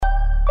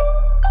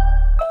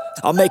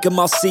I'll make them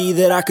all see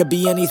that I could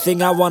be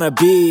anything I wanna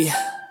be.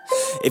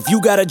 If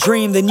you got a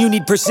dream, then you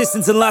need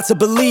persistence and lots of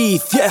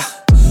belief. Yeah.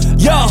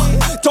 Yo,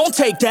 don't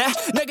take that.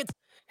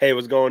 Hey,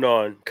 what's going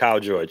on? Kyle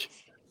George.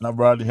 I'm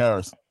Rodney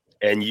Harris.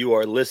 And you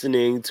are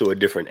listening to A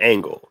Different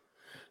Angle.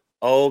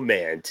 Oh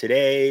man,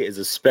 today is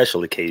a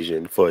special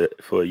occasion for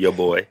your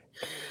boy.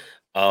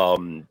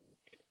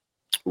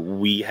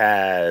 We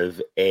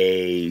have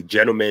a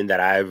gentleman that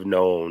I've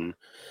known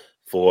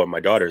for my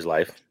daughter's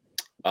life.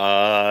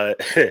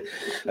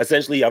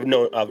 Essentially, I've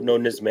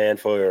known this man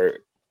for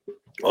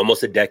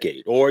almost a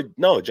decade, or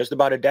no, just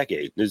about a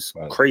decade. It's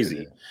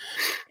crazy.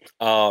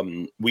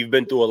 We've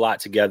been through a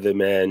lot together,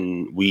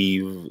 man.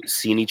 We've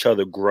seen each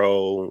other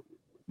grow.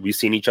 We've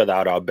seen each other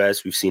at our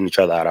best. We've seen each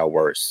other at our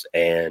worst.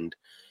 And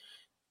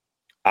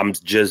I'm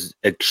just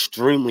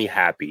extremely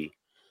happy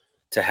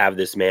to have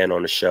this man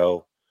on the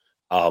show.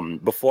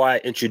 Before I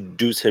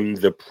introduce him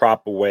the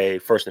proper way,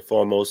 first and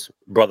foremost,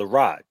 Brother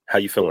Rod, how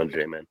you feeling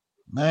today, man?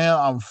 Man,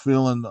 I'm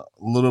feeling a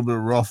little bit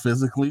rough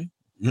physically.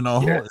 You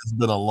know, It's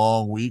been a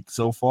long week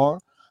so far.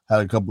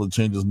 Had a couple of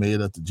changes made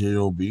at the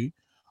JOB.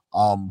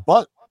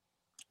 But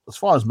as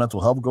far as mental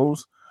health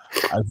goes,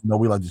 I know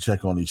we like to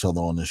check on each other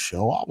on this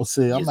show. I would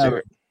say I'm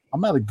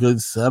at a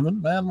good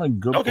 7, man. I'm in a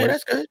good place.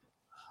 That's good.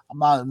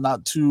 I'm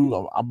not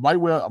too. I'm right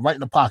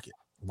in the pocket,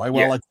 right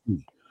where I like to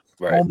be.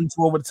 Right. I don't want to be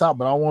too over the top,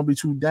 but I don't want to be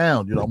too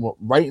down. You know,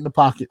 I'm right in the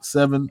pocket,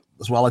 7.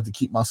 That's why I like to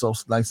keep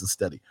myself nice and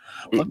steady.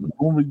 But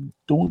we're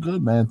doing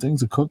good, man.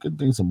 Things are cooking,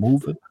 things are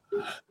moving.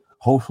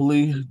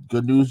 Hopefully,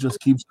 good news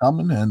just keeps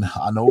coming. And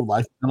I know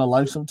life is gonna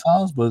life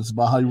sometimes, but it's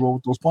about how you roll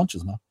with those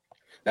punches, man.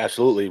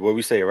 Absolutely. What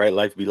we say, right?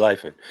 Life be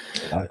lifing.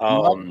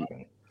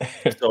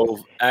 So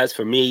as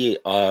for me,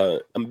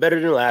 I'm better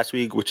than last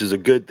week, which is a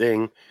good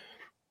thing.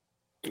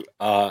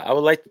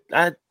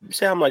 I'd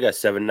say I'm like a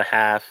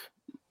 7.5.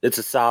 It's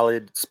a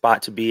solid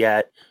spot to be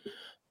at.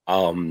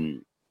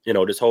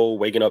 This whole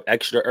waking up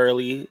extra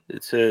early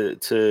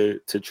to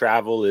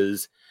travel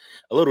is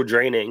a little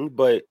draining,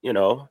 but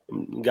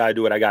gotta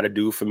do what I gotta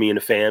do for me and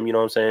the fam, you know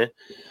what I'm saying?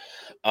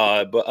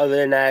 But other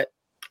than that,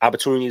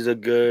 opportunities are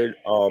good.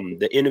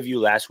 The interview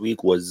last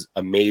week was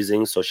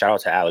amazing. So shout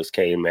out to Alex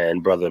K,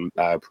 man, brother.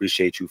 I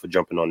appreciate you for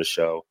jumping on the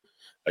show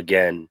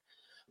again.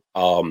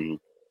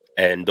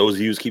 And those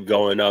views keep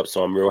going up,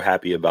 so I'm real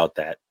happy about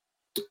that.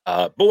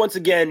 But once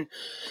again,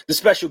 the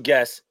special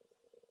guest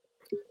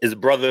is a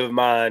brother of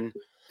mine,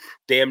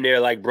 damn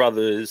near like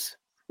brothers.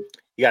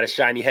 He got a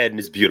shiny head and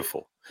it's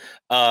beautiful.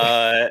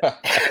 Mahlon,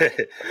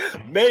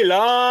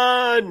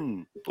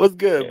 what's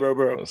good,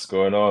 bro? What's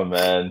going on,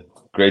 man?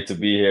 Great to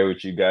be here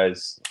with you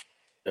guys.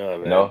 Oh,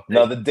 man.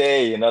 Another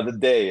day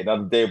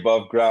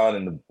above ground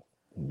and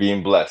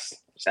being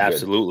blessed. It's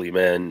absolutely good.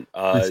 Man.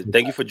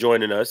 Thank you for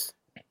joining us.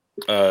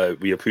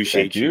 We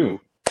appreciate you.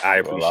 I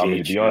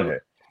appreciate you. On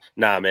here.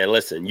 Nah, man,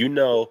 listen,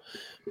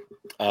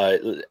 let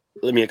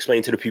me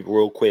explain to the people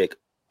real quick.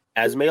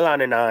 As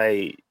Mahlon and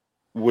I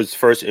was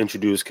first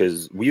introduced,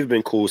 because we've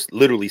been cool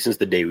literally since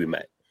the day we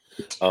met.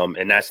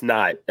 And that's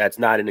not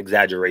an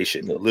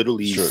exaggeration.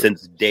 Literally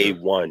since day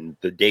one,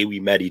 the day we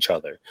met each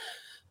other.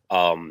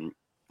 It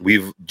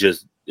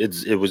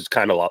was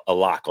kind of a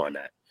lock on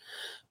that.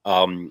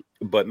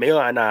 But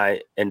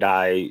Mahlon and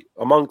I,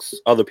 amongst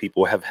other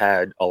people, have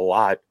had a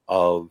lot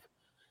of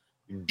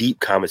deep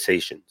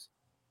conversations.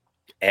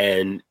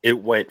 And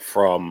it went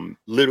from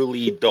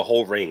literally the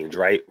whole range,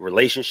 right?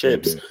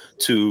 Relationships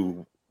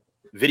to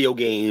video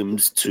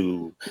games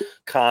to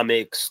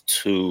comics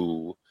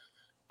to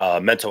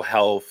mental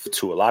health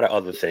to a lot of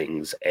other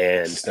things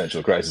and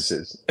existential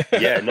crises.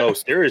 Yeah, no,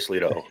 seriously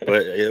though.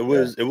 But it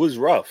was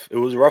rough. It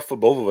was rough for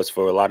both of us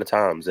for a lot of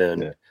times.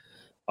 And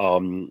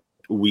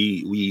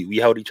we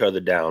held each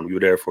other down. We were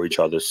there for each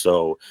other.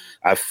 So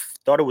I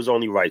thought it was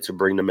only right to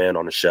bring the man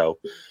on the show.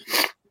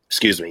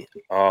 Excuse me.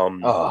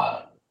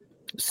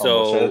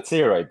 So shed a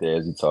tear right there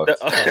as you talk.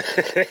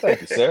 Thank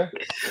you, sir.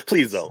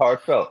 Please don't. It's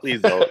heartfelt. Please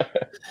don't.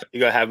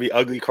 You're gonna have me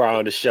ugly cry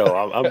on the show.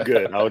 I'm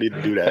good. I don't need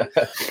to do that.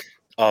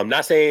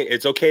 Not saying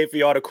it's okay for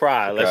y'all to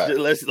cry.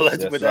 Let's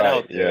put that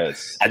out there.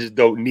 Yes. I just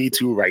don't need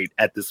to right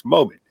at this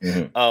moment.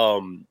 You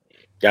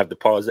have to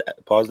pause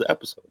the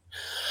episode.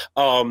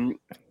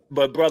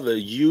 But brother,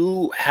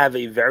 you have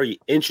a very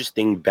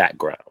interesting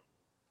background.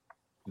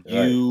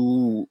 Right.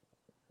 You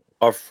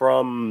are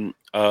from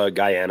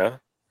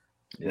Guyana.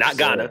 Yes, not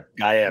Ghana,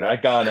 Guyana.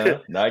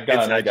 Not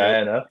Ghana,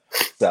 Guyana,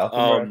 South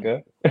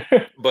America.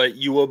 But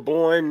you were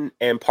born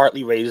and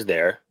partly raised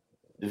there.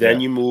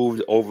 Then you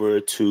moved over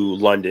to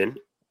London.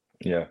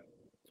 Yeah.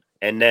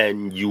 And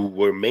then you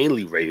were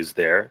mainly raised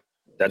there.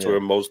 That's where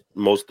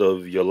most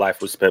of your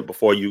life was spent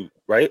before you,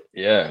 right?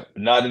 Yeah,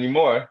 not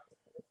anymore.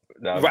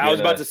 Right, I was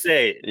about to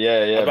say.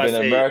 Yeah, been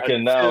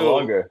American now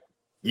longer.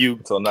 You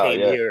came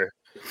here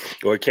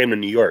or came to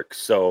New York.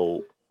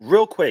 So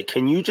real quick,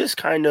 can you just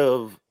kind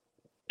of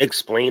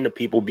explain to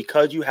people,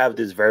 because you have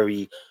this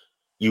very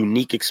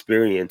unique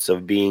experience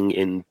of being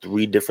in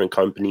 3 different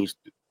companies,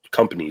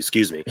 3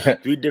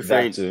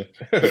 different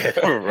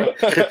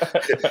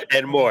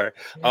and more,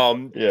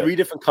 3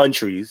 different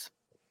countries.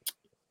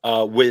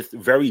 with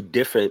very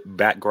different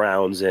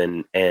backgrounds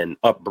and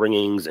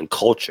upbringings and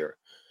culture.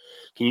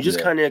 Can you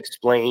just kind of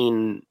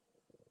explain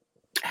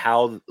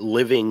how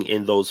living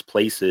in those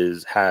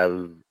places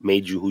have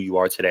made you who you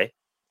are today?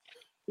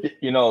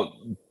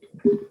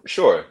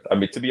 Sure. I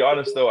mean, to be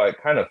honest, though, I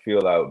kind of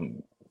feel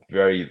I'm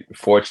very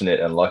fortunate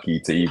and lucky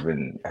to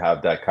even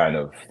have that kind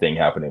of thing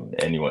happening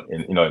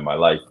in my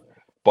life.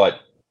 But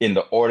in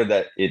the order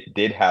that it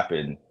did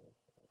happen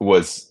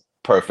was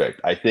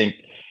perfect. I think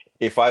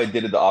if I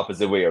did it the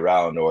opposite way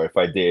around, or if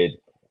I did,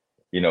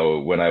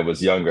 when I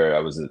was younger, I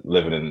was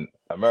living in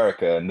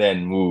America and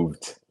then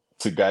moved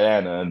to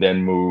Guyana and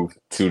then moved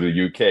to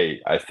the UK,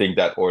 I think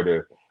that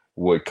order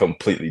would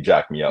completely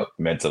jack me up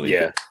mentally.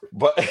 Yeah.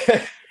 But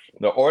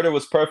the order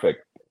was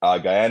perfect.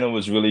 Guyana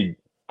was really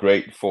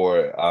great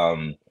for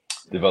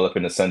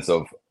developing a sense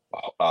of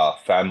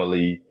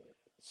family,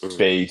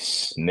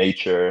 space,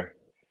 nature,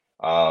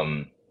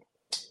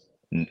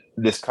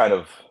 this kind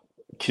of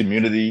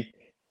community.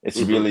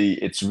 It's really,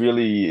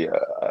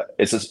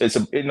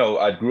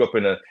 I grew up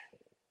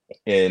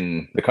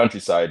in the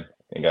countryside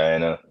in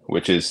Guyana,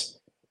 which is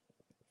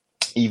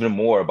even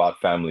more about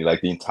family.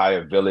 Like the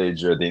entire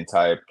village or the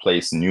entire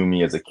place knew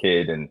me as a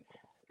kid, and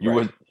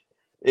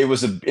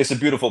it's a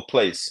beautiful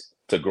place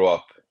to grow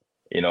up.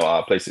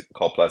 A place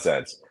called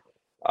Plaisance,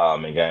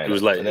 in Guyana. It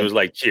was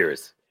like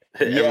Cheers.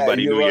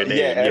 Everybody knew your name.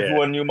 Yeah,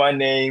 everyone knew my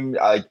name.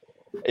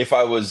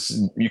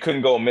 You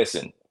couldn't go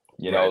missing.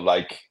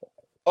 Like,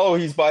 oh,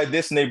 he's by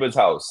this neighbor's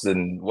house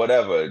and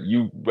whatever.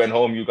 You went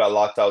home, you got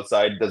locked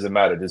outside. Doesn't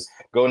matter. Just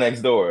go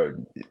next door.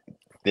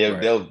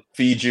 They'll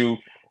feed you,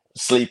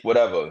 sleep,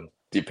 whatever.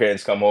 Your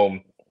parents come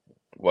home,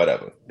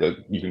 whatever.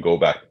 You can go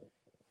back.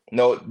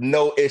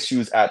 No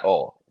issues at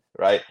all,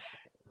 right?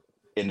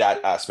 In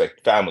that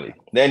aspect, family.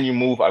 Then I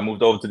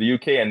moved over to the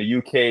UK, and the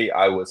UK,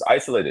 I was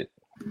isolated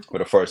for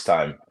the first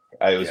time.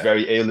 I was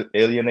very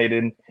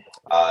alienated.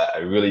 I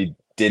really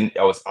didn't.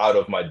 I was out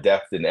of my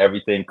depth in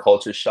everything.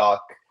 Culture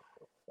shock.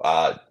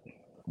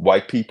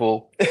 White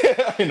people.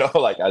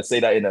 Like I say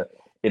that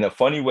in a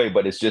funny way,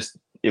 but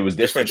it was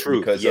different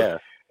because the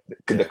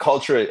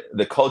culture.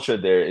 The culture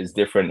there is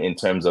different in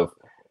terms of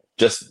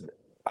just.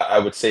 I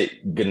would say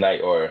good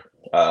night or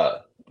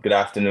good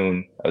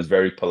afternoon. I was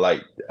very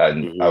polite,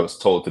 and I was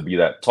taught to be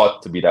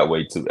that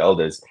way to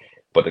elders.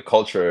 But the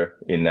culture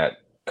in that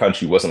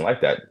country wasn't like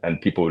that, and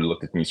people would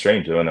look at me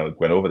strange when I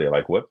went over there.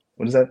 Like, what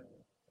is that?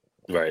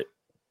 Right.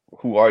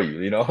 Who are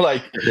you?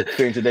 Like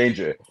stranger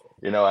danger.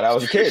 And I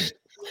was a kid.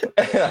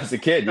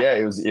 Yeah.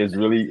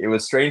 It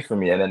was strange for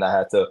me, and then I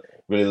had to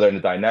really learn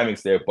the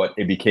dynamics there. But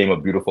it became a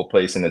beautiful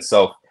place in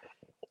itself,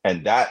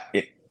 and that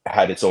it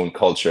had its own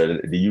culture.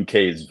 The UK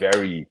is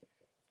very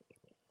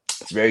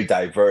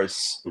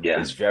diverse. Yeah.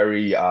 It's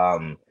very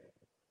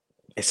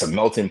it's a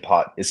melting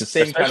pot. It's the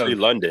same especially kind of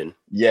London.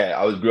 Yeah,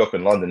 I grew up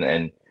in London,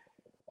 and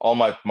all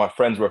my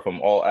friends were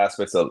from all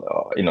aspects of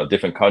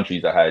different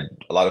countries. I had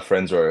a lot of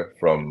friends were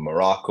from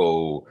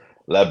Morocco,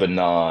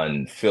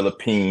 Lebanon,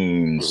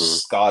 Philippines,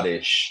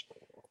 Scottish,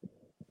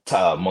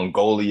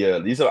 Mongolia.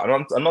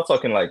 I'm not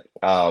talking like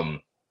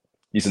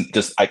these are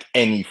just like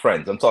any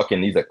friends. I'm talking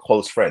these are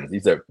close friends.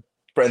 These are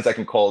friends I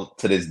can call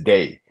to this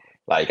day.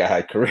 Like I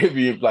had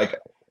Caribbean, like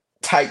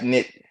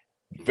tight-knit,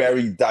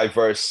 very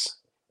diverse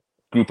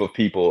group of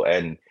people,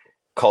 and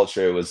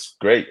culture was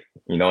great.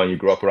 And you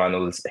grew up around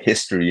all this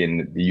history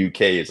in the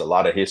UK. It's a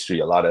lot of history,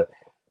 a lot of,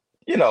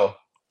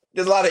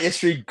 there's a lot of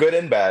history, good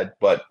and bad,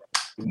 but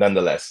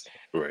nonetheless.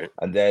 Right.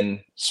 And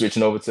then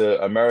switching over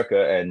to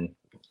America and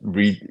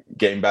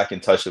getting back in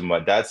touch with my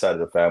dad's side of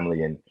the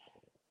family and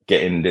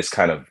getting this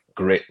kind of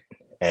grit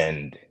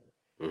and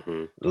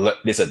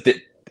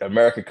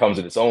America comes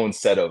with its own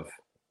set of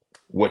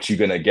what you're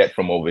gonna get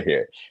from over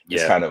here.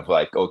 It's kind of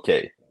like,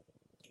 okay,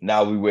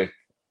 now we with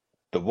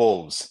the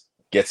wolves.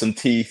 Get some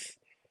teeth.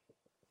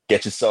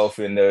 Get yourself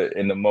in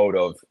the mode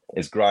of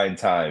it's grind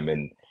time,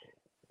 and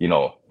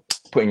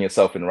putting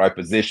yourself in the right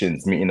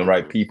positions, meeting the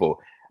right people.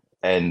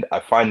 And I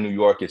find New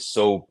York is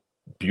so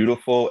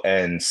beautiful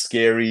and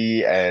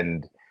scary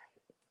and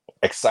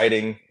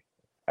exciting.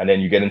 And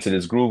then you get into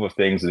this groove of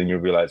things, and then you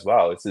realize,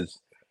 wow, this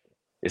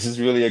is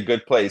really a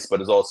good place,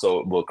 but it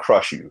also will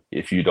crush you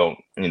if you don't,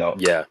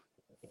 Yeah,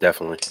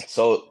 definitely.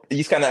 So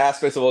these kind of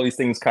aspects of all these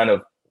things kind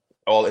of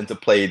all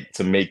interplayed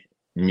to make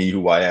me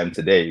who I am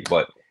today.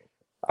 But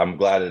I'm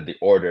glad that the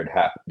order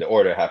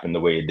happened the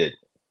way it did.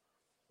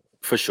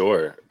 For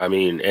sure. I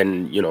mean,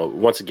 and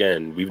once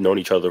again, we've known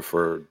each other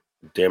for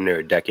damn near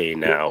a decade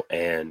now,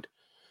 and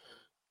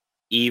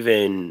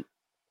even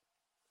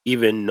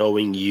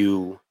knowing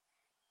you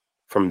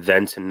from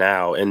then to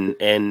now, and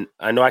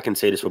I know I can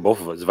say this for both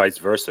of us, vice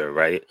versa,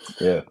 right?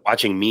 Yeah.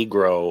 Watching me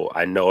grow,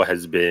 I know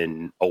has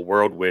been a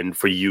whirlwind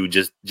for you,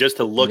 just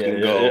to look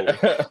and go,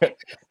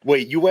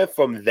 wait, you went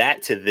from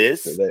that to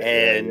this,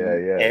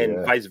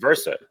 and vice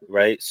versa,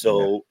 right?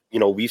 So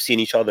we've seen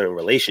each other in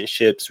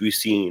relationships. You've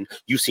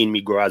seen me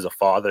grow as a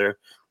father.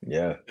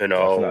 Yeah,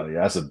 definitely.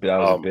 That was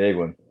a big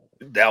one.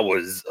 That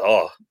was,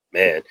 oh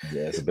man,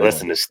 yeah, it's a big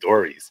listen to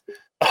stories.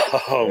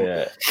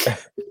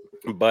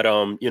 But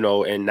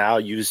and now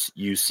you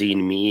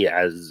seen me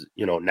as,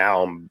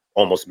 now I'm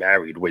almost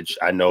married, which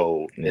I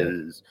know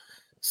is,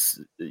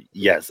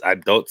 yes, I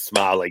don't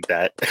smile like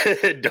that.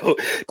 Don't.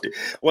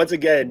 Once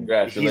again,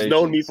 he's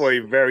known me for a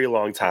very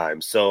long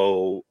time,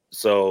 so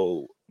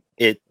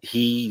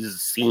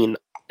he's seen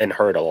and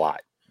heard a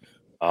lot.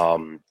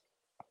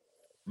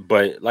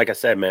 But like I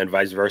said, man,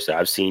 vice versa.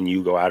 I've seen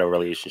you go out of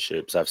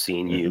relationships. I've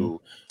seen you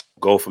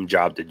go from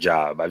job to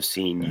job. I've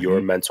seen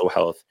your mental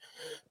health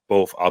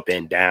both up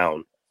and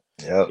down.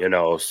 Yeah.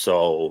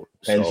 So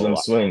pendulum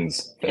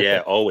swings.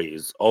 Yeah,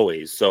 always.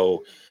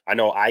 So I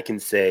know I can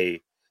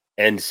say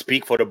and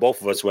speak for the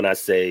both of us when I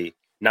say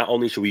not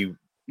only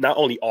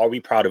are we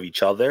proud of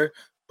each other,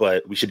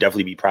 but we should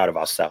definitely be proud of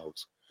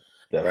ourselves.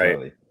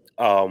 Definitely.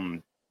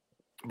 Right?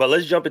 But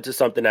let's jump into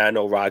something that I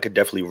know Rod could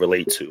definitely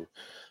relate to.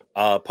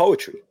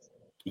 Poetry.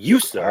 You,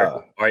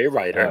 sir, are a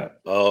writer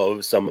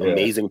of some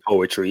amazing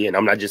poetry, and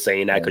I'm not just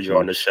saying that because you're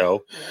on the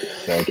show.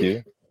 Thank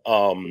you.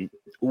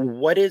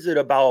 What is it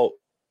about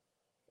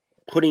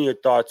putting your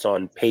thoughts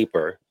on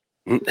paper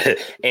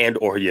and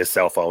or your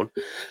cell phone?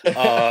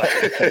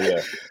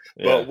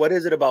 But what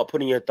is it about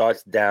putting your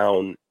thoughts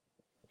down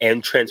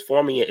and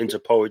transforming it into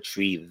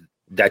poetry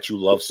that you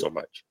love so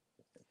much?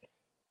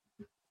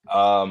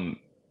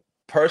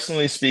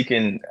 Personally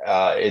speaking,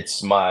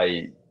 it's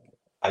my,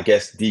 I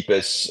guess,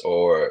 deepest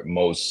or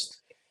most,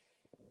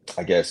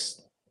 I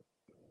guess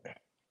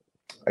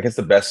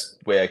the best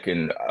way I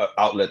can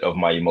outlet of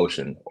my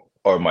emotion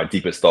or my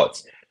deepest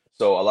thoughts.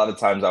 So a lot of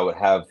times I would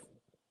have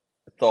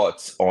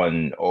thoughts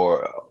on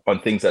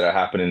things that are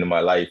happening in my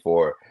life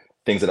or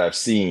things that I've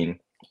seen,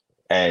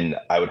 and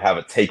I would have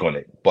a take on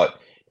it, but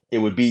it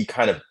would be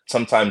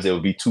sometimes it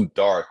would be too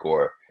dark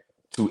or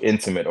too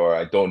intimate, or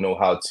I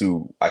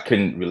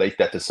couldn't relate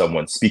that to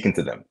someone speaking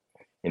to them.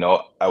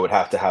 I would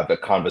have to have a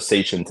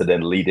conversation to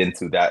then lead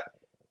into that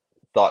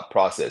thought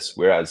process.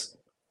 Whereas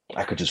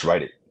I could just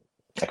write it.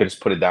 I could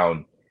just put it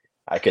down.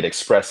 I could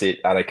express it,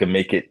 and I could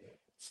make it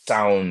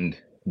sound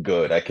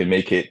good. I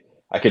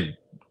could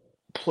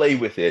play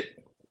with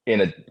it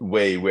in a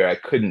way where I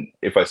couldn't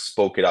if I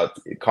spoke it out,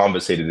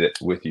 conversated it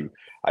with you.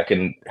 I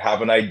can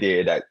have an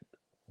idea that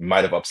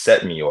might have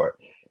upset me or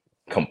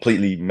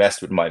completely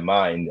messed with my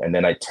mind, and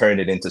then I turn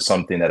it into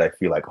something that I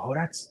feel like, oh,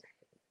 that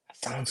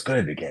sounds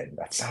good again.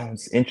 That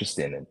sounds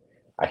interesting, and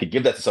I could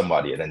give that to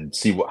somebody and then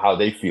see how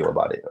they feel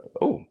about it.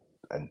 Oh,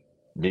 and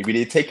maybe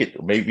they take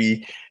it.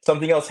 Maybe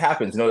something else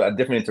happens. A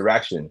different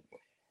interaction,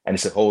 and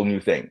it's a whole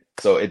new thing.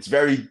 So it's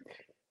very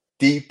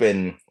deep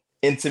and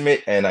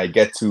intimate, and I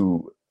get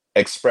to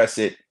express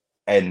it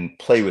and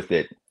play with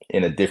it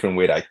in a different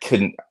way that I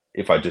couldn't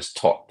if I just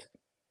talked.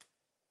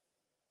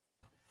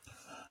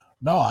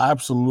 No,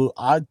 absolutely.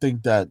 I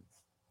think that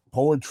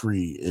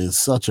poetry is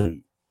such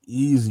an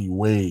easy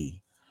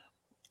way,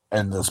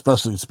 and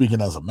especially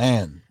speaking as a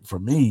man, for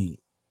me,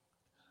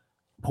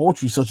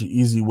 poetry is such an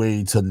easy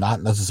way to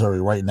not necessarily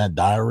write in that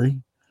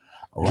diary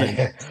or write in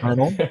that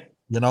journal.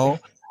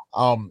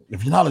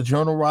 If you're not a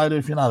journal writer,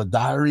 if you're not a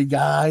diary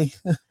guy,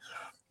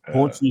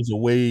 poetry is a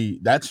way.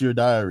 That's your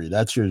diary,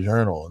 that's your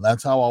journal, and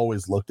that's how I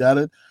always looked at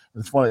it.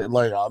 It's funny,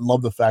 like I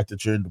love the fact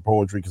that you're into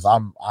poetry because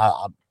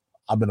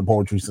I've been in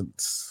poetry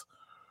since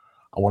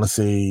I want to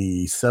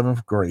say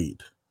 7th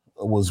grade.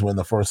 It was when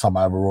the first time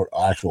I ever wrote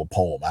an actual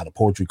poem. I had a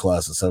poetry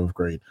class in 7th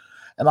grade,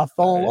 and I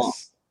fell in love.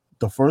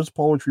 The first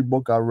poetry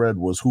book I read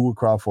was "Who Would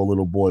Cry for a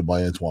Little Boy"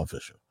 by Antoine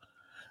Fisher,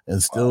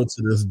 and still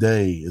to this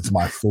day, it's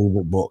my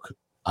favorite book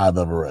I've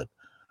ever read.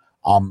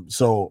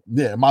 So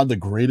yeah, am I the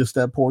greatest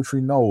at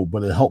poetry? No,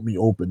 but it helped me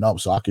open up,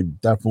 so I could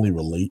definitely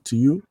relate to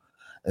you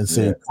and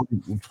say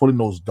putting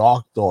those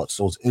dark thoughts,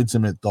 those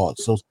intimate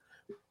thoughts, those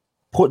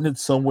putting it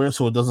somewhere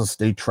so it doesn't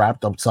stay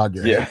trapped upside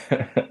your head.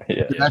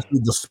 It can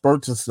actually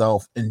disperse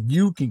itself, and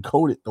you can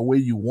code it the way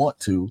you want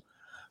to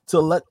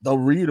let the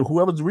reader,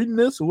 whoever's reading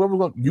this, you're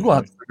gonna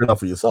have to figure it out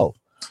for yourself.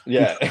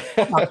 Yeah.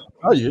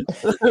 Tell you.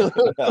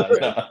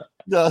 But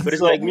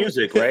it's like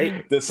music,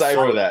 right?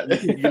 Decipher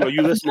that.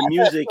 You listen to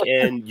music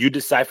and you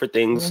decipher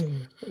things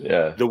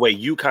the way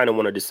you kind of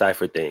want to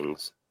decipher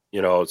things.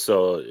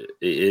 So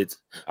it's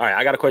all right.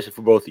 I got a question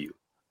for both of you.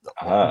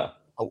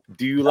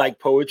 Do you like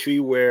poetry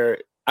where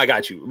I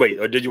got you? Wait,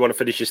 or did you want to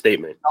finish your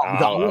statement?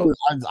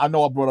 I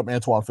know I brought up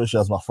Antoine Fisher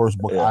as my first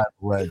book I ever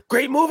read.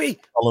 Great movie.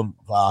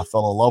 I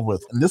fell in love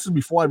with, and this is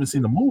before I even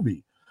seen the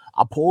movie.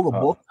 I pulled a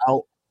book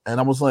out, and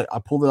I was like, I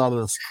pulled it out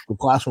of the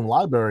classroom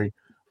library.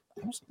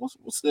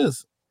 What's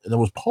this? And it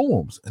was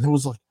poems, and it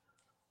was like,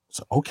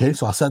 okay.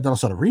 So I sat down, and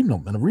started reading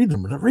them, and I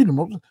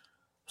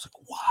was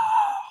like, wow,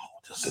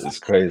 this is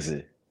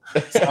crazy.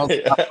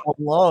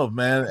 Love,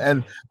 man.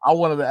 And I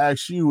wanted to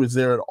ask you: is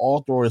there an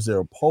author, or is there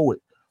a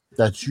poet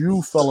that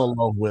you fell in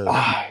love with,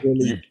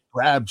 really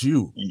grabbed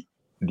you?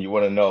 Do you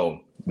want to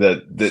know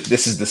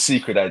this is the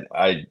secret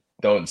I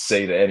don't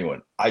say to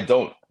anyone. I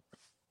don't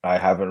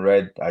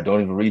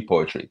even read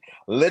poetry.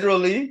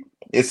 Literally,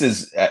 this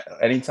is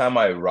anytime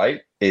I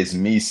write is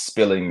me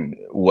spilling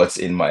what's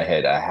in my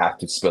head. I have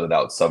to spill it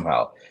out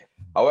somehow.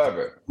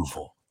 However,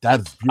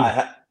 that's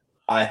beautiful.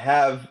 I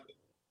have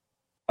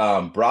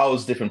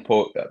browse different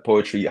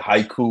poetry,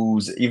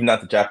 haikus, even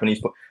not the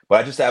Japanese, but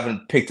I just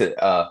haven't picked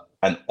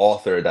an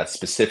author that's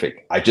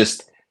specific. I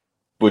just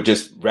would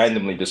just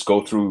randomly just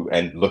go through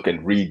and look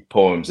and read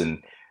poems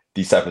and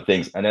these type of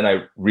things. And then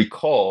I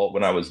recall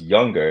when I was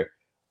younger,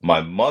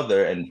 my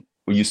mother and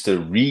we used to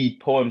read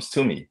poems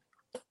to me,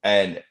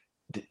 and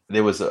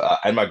there was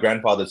and my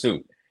grandfather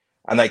too.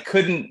 And I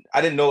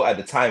didn't know at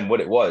the time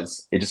what it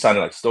was. It just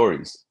sounded like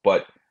stories,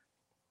 but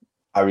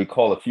I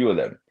recall a few of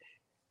them.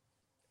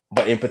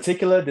 But in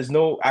particular, there's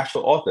no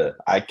actual author.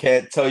 I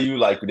can't tell you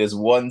like there's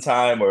one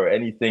time or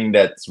anything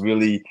that's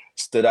really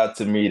stood out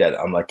to me that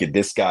I'm like,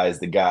 this guy is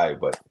the guy.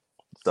 But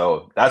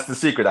so that's the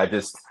secret. I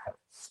just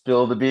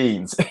spill the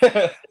beans.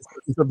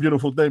 It's a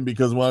beautiful thing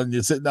because when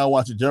you're sitting down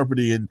watching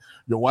Jeopardy and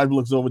your wife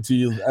looks over to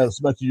you,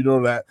 especially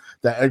that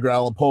Edgar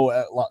Allan Poe.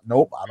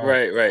 Nope, I don't.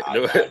 Right.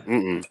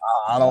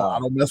 I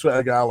don't mess with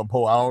Edgar Allan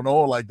Poe. I don't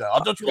know like that. I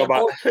thought you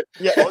about,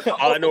 yeah.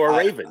 All I know are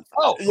ravens.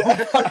 Oh,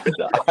 yeah.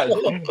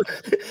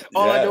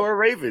 All I know are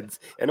ravens,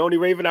 and only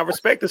raven I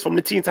respect is from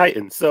the Teen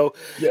Titans. So,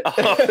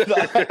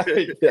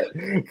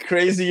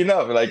 crazy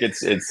enough, like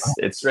it's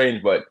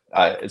strange, but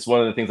it's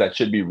one of the things I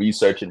should be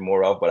researching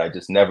more of, but I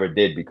just never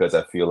did because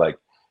I feel like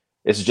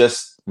it's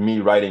just me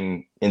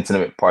writing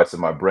intimate parts of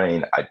my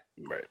brain.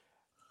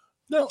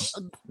 No,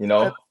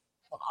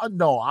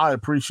 I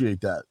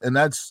appreciate that, and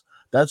that's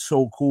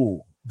so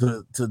cool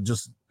to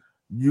just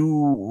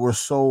you were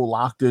so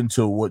locked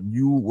into what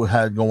you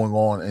had going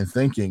on and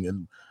thinking.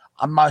 And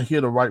I'm not here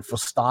to write for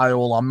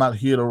style. I'm not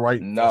here to write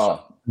the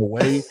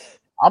way.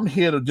 I'm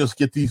here to just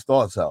get these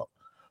thoughts out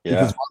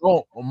because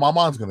my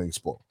mind's gonna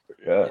explode.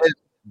 Yeah,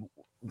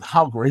 and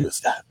how great is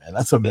that, man?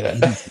 That's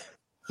amazing. Yeah.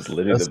 It's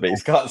literally the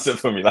bass concept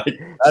for me, like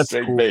that's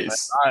straight cool,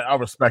 bass. I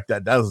respect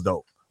that. That's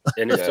dope.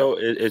 And it's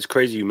it's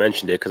crazy you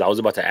mentioned it because I was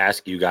about to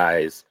ask you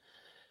guys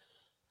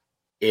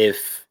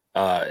if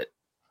I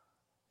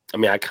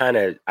kind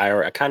of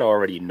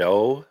already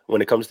know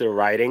when it comes to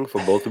writing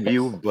for both of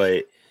you,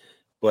 but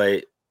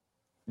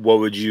what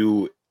would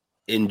you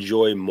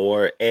enjoy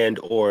more, and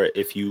or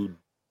if you?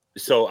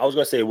 So I was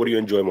gonna say, what do you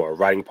enjoy more?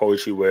 Writing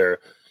poetry where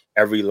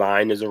every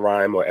line is a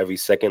rhyme or every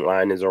second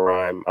line is a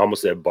rhyme. I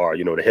almost said bar,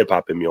 the hip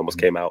hop in me almost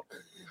came out.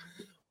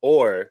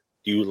 Or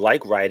do you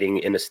like writing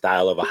in the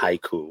style of a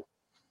haiku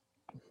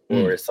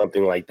or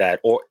something like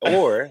that?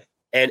 Or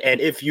and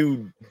if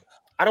you,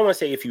 I don't want to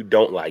say if you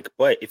don't like,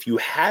 but if you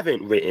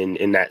haven't written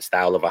in that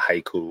style of a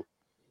haiku,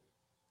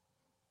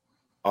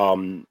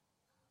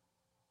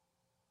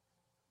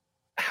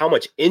 how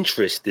much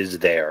interest is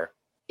there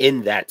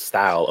in that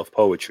style of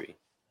poetry?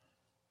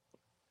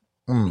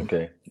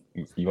 Okay.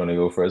 You want to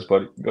go first,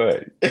 buddy? Go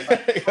ahead.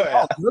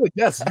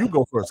 Yes, you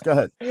go first. Go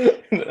ahead.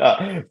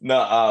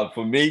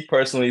 For me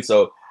personally,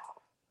 so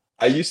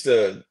I used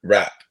to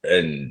rap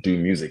and do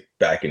music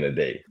back in the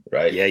day,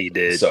 right? Yeah, you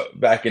did. So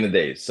back in the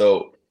day,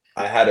 so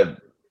I had to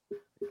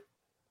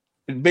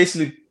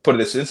basically put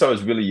it since I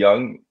was really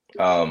young.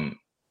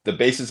 The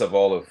basis of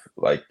all of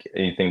like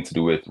anything to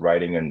do with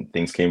writing and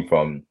things came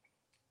from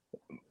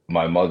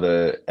my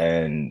mother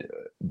and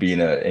being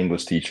an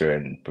English teacher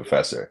and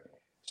professor.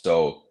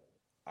 So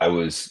I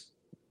was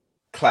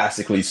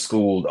classically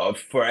schooled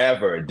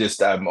forever.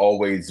 Just I'm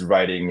always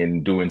writing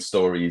and doing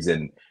stories,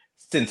 and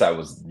since I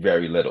was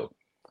very little.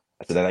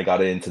 So then I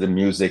got into the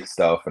music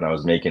stuff, and I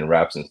was making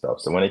raps and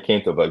stuff. So when it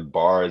came to like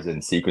bars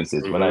and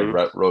sequences, when I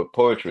wrote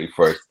poetry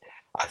first,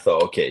 I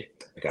thought, okay,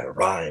 I gotta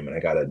rhyme and I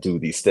gotta do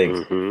these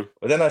things.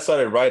 But then I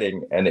started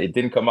writing, and it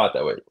didn't come out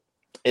that way.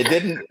 It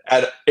didn't.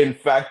 In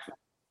fact,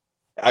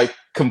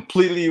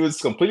 it was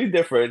completely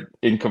different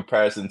in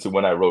comparison to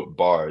when I wrote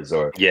bars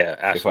or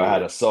if I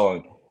had a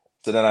song.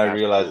 So then I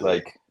realized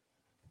like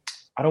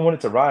I don't want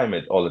it to rhyme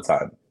it all the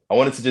time. I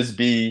want it to just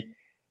be.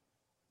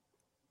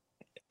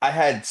 I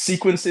had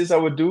sequences I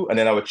would do, and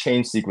then I would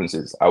change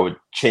sequences. I would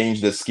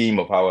change the scheme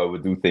of how I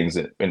would do things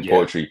in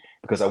poetry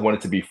because I want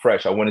it to be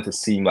fresh. I want it to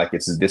seem like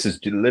this is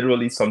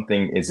literally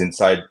something is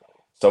inside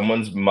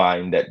someone's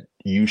mind that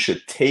you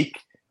should take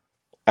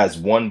as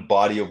one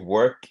body of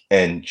work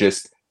and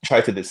just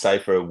try to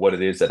decipher what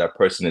it is that a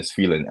person is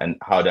feeling and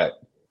how that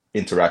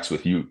interacts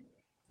with you.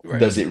 Right.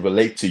 Does it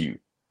relate to you?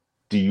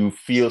 Do you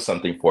feel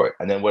something for it?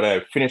 And then when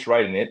I finish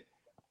writing it,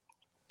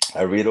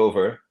 I read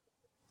over,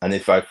 and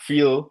if I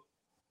feel,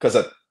 because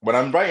when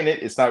I'm writing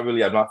it, it's not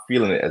really, I'm not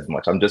feeling it as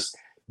much. I'm just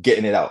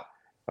getting it out.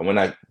 And when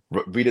I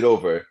read it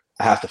over,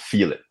 I have to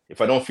feel it.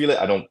 If I don't feel it,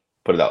 I don't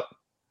put it out.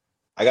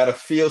 I got to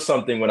feel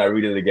something when I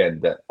read it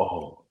again that,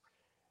 oh,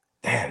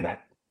 damn,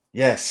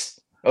 yes.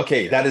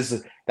 Okay,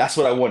 that's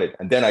what I wanted.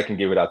 And then I can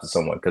give it out to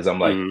someone because I'm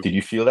like, did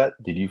you feel that?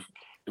 Did you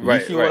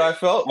feel what I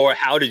felt? Or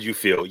how did you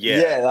feel?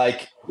 Yeah.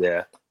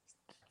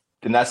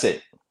 And that's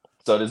it.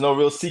 So there's no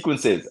real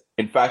sequences.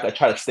 In fact, I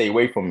try to stay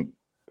away from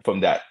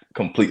that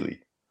completely.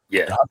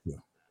 Yeah.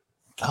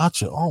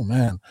 Gotcha. Oh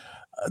man.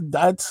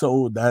 This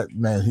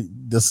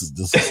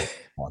is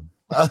fun.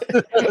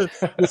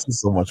 This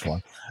is so much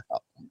fun.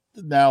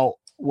 Now,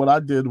 what I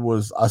did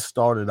was I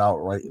started out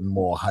writing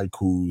more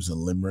haikus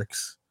and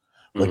limericks,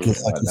 Like you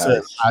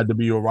said, I had to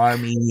be a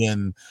rhymey,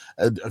 and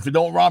if it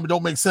don't rhyme, it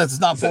don't make sense.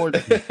 It's not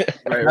poetry.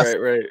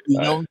 right.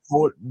 Young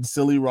poet,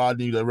 silly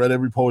Rodney that read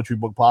every poetry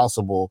book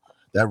possible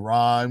that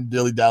rhymed,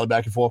 dilly dally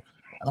back and forth.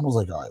 And I was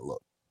like, all right,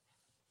 look,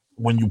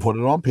 when you put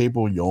it on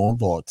paper with your own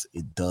thoughts,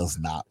 it does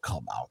not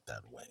come out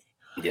that way.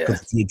 Yeah.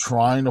 If you're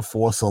trying to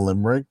force a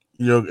limerick,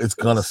 it's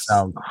gonna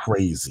sound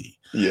crazy.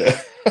 Yeah.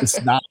 It's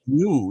not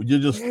you. You're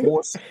just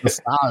forcing the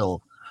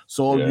style.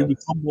 So you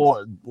become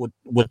more,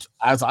 which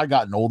as I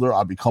gotten older,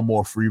 I become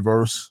more free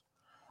verse.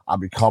 I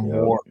become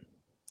more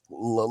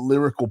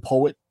lyrical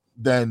poet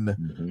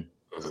than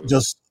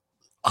just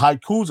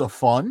haikus are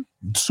fun,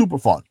 super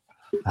fun.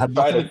 I've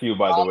tried a few,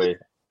 by the way.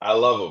 I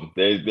love them.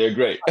 They're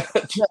great.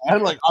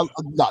 And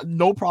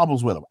no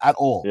problems with them at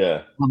all.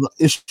 Yeah.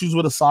 Issues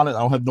with a sonnet.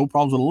 I don't have no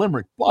problems with a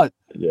limerick, but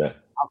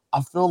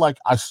I feel like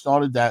I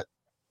started that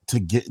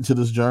to get into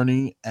this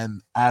journey,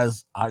 and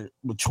as I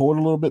matured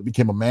a little bit,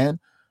 became a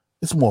man.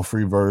 It's more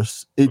free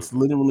verse. It's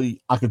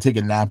literally I could take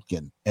a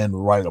napkin and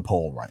write a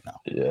poem right now.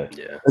 Yeah.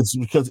 It's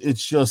because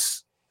it's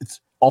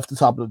off the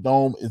top of the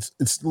dome.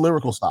 It's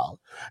lyrical style,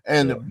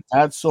 and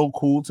that's so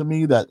cool to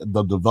me that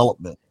the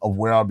development of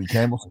where I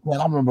became.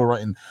 Man, I remember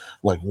writing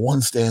like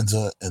one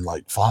stanza and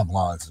like 5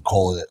 lines and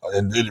calling it,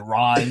 and it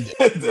rhymed.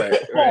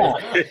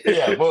 Right.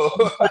 Yeah, well,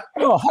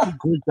 how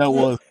great that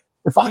was.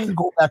 If I could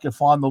go back and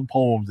find those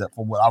poems that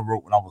from what I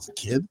wrote when I was a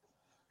kid,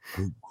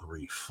 good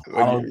grief.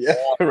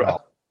 Right.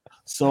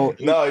 So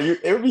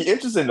it would be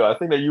interesting though. I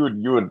think that you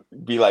would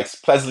be like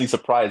pleasantly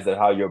surprised at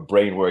how your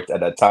brain worked at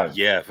that time.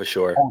 Yeah, for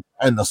sure.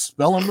 And the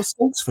spelling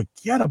mistakes,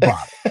 forget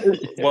about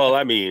it. Well,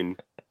 I mean,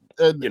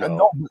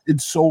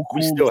 it's so cool.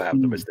 We still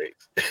have the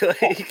mistakes.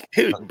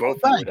 Both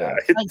of them.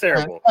 It's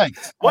terrible.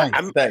 Thanks.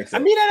 Thanks. I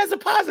mean that as a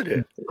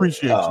positive.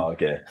 Appreciate you.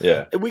 Okay.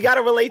 Yeah. We got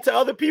to relate to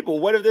other people.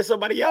 What if there's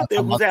somebody out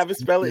there who's having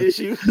spelling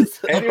issues?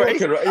 Anyone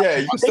can, you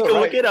can still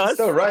look at us.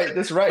 Still right.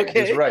 That's right.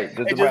 Okay. That's right.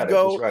 And just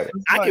go,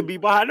 I can be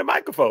behind the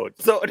microphone.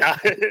 So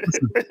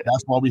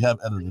that's why we have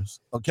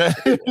editors. Okay.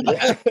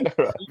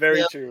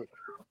 Very true.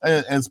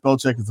 And spell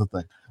check is a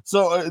thing.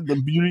 So the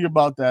beauty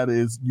about that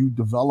is you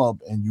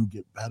develop and you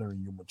get better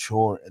and you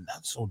mature, and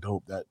that's so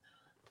dope that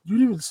you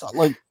didn't even stop,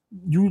 like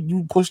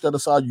you push that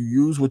aside. You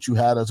use what you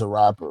had as a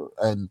rapper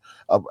and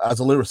as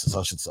a lyricist,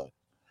 I should say,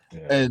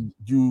 and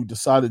you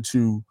decided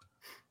to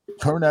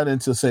turn that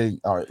into saying,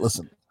 all right,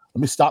 listen,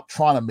 let me stop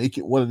trying to make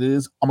it what it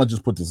is. I'm gonna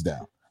just put this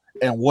down,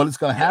 and what is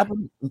gonna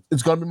happen?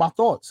 It's gonna be my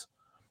thoughts.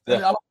 I mean,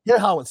 I don't care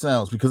how it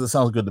sounds because it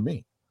sounds good to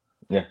me.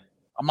 Yeah,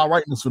 I'm not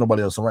writing this for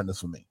nobody else. I'm writing this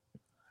for me.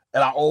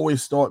 And I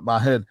always thought in my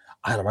head,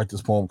 I gotta write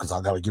this poem because I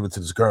gotta give it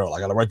to this girl. I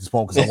gotta write this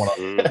poem because I want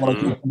to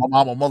give it to my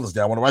mom on Mother's Day.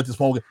 I want to write this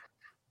poem.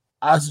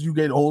 As you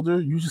get older,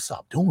 you just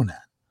stop doing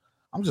that.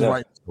 I'm just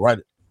writing to write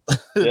it.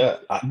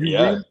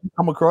 You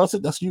come across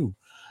it, that's you.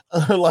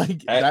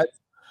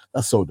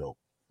 That's so dope.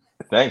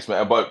 Thanks,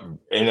 man. But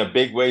in a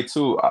big way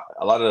too,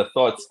 a lot of the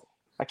thoughts,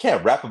 I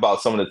can't rap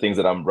about some of the things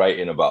that I'm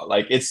writing about.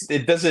 Like it's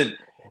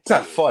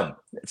not fun.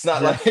 It's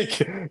not like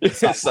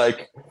it's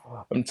like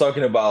I'm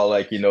talking about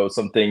like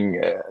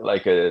something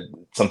like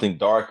something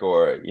dark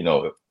or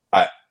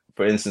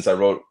for instance I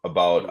wrote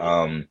about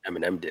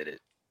Eminem did it.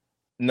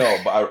 No,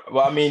 but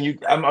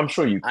I'm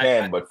sure you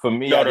can, but for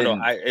me no,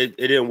 it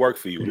didn't work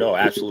for you. No,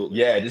 absolutely.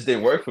 Yeah, it just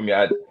didn't work for me.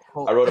 I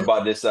wrote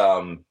about this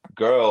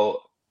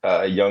girl,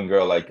 a young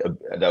girl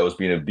that was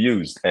being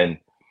abused, and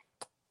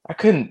I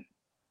couldn't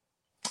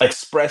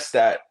express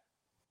that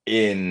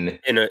in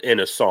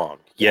a song,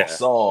 a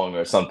song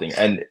or something.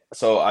 And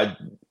so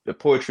the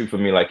poetry for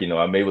me,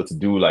 I'm able to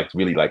do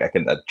really I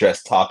can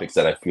address topics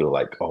that I feel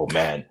like, oh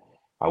man,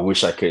 I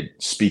wish I could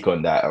speak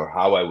on that, or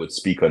how I would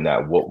speak on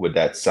that. What would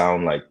that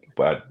sound like?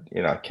 But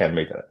I can't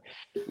make that.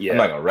 Yeah, I'm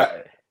not gonna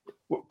rap.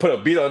 Put a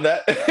beat on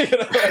that.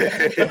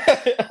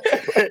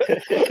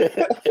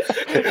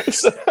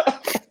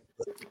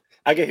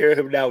 I can hear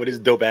him now with his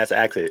dope ass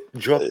accent.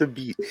 Drop the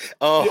beat.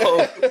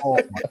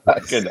 I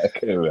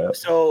couldn't.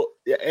 So,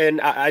 and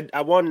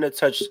I wanted to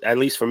touch, at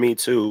least for me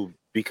too,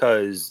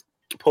 because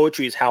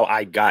poetry is how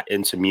I got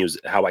into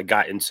music, how I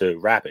got into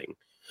rapping.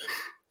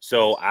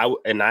 So I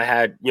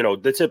had,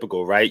 the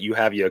typical, right? You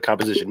have your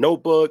composition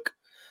notebook,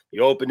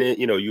 you open it,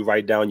 you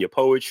write down your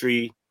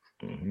poetry.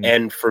 Mm-hmm.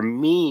 And for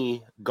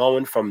me,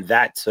 going from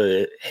that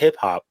to hip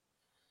hop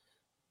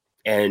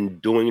and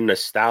doing the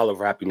style of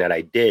rapping that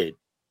I did,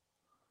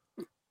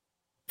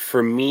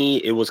 for me,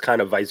 it was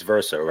kind of vice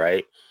versa,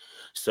 right?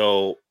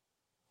 So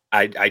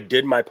I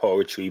did my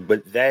poetry,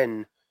 but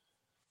then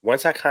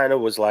once I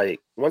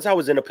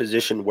was in a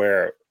position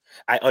where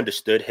I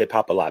understood hip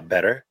hop a lot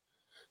better,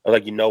 I was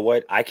like, you know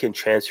what? I can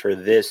transfer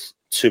this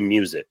to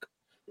music.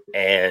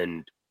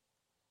 And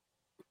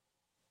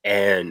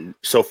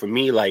so for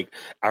me, I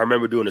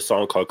remember doing a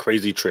song called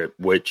Crazy Trip,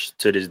 which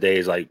to this day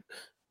is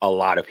a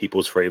lot of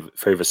people's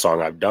favorite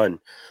song I've done.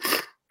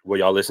 Will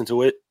y'all listen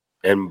to it?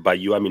 And by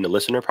you, I mean the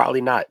listener,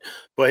 probably not.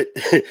 But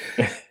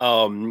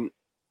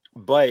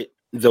but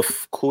the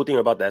cool thing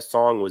about that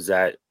song was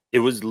that it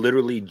was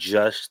literally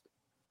just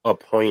a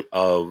point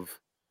of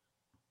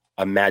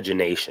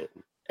imagination.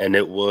 And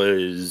it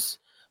was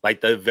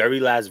Like the very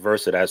last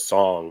verse of that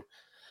song,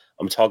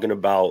 I'm talking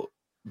about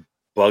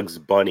Bugs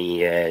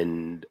Bunny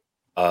and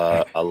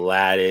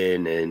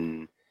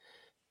Aladdin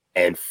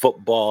and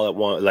football at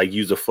one, like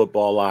use a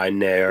football line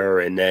there,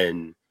 and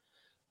then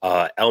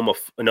Elma.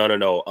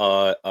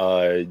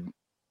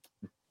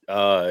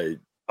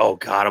 Oh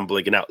God, I'm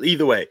blinking out.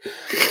 Either way,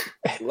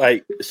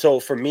 like so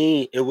for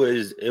me, it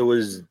was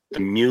the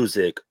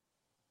music,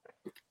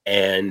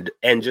 and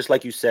just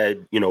like you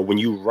said, when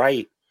you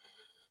write,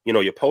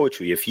 your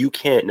poetry, if you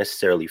can't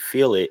necessarily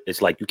feel it,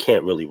 it's like you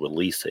can't really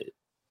release it.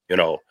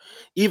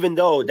 Even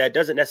though that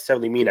doesn't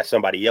necessarily mean that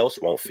somebody else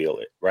won't feel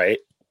it, right?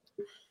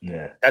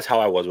 Yeah. That's how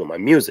I was with my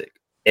music.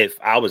 If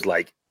I was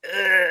like,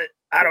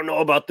 I don't know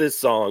about this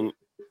song,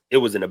 it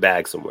was in a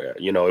bag somewhere.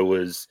 It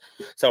was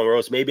somewhere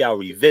else. Maybe I'll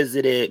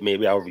revisit it.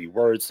 Maybe I'll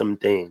reword some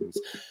things.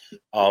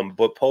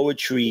 But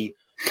poetry,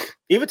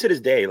 even to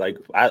this day, like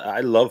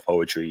I love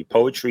poetry.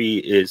 Poetry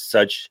is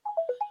such,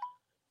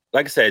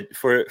 like I said,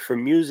 for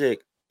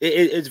music,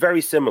 it's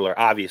very similar,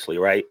 obviously,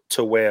 right?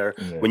 To where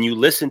when you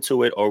listen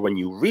to it or when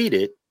you read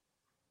it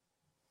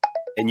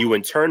and you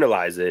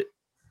internalize it,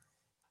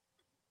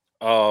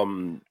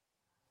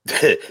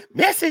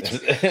 message.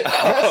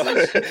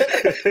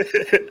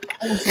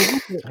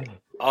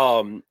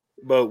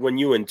 But when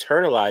you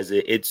internalize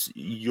it, it's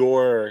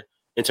your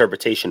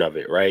interpretation of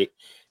it, right?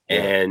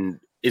 Yeah. And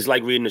it's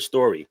like reading a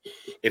story.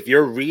 If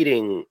you're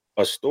reading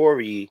a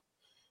story,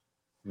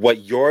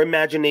 what your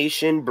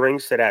imagination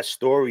brings to that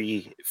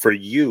story for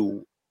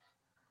you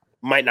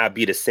might not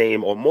be the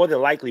same, or more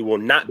than likely will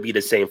not be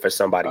the same for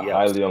somebody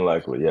else. Highly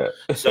unlikely, yeah.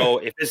 So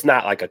if it's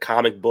not like a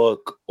comic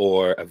book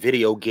or a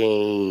video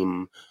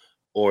game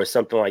or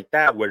something like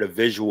that, where the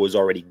visual is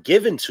already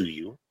given to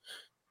you,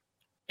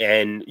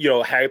 and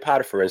Harry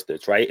Potter, for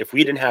instance, right? If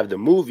we didn't have the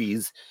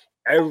movies,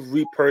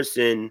 every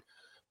person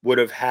would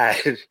have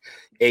had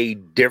a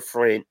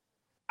different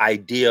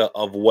idea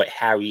of what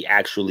Harry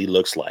actually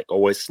looks like,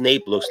 or what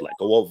Snape looks like,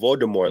 or what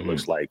Voldemort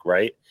looks like,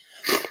 right?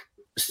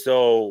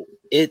 So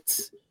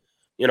it's,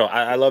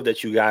 I love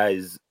that you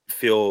guys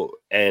feel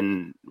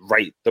and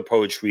write the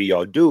poetry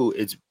y'all do.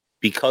 It's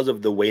because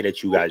of the way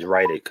that you guys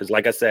write it. Because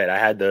like I said, I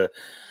had the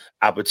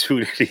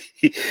opportunity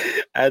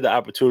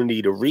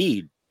to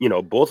read,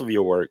 both of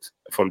your works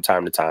from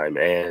time to time.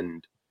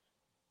 And,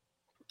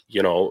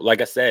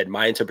 like I said,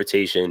 my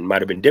interpretation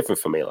might have been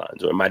different from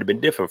Mahlon's, or it might have been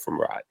different from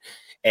Rod.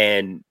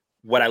 And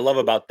what I love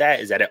about that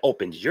is that it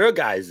opens your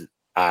guys'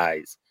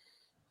 eyes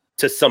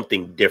to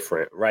something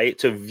different, right?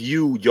 To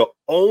view your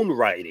own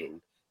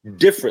writing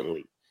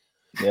differently.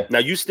 Yeah. Now,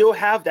 you still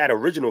have that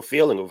original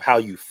feeling of how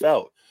you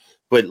felt,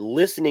 but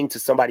listening to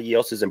somebody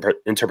else's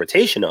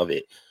interpretation of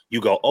it,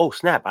 you go, oh,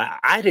 snap,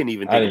 I didn't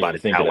even think about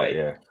it that way.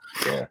 Yeah.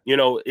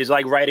 It's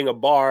like writing a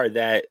bar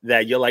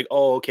that you're like,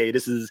 oh, okay,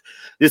 this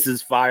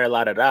is fire,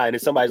 la da da. And then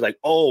somebody's like,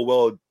 oh,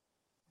 well,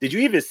 did you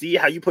even see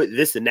how you put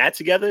this and that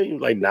together? And you're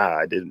like, nah,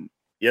 I didn't.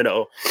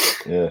 Yeah.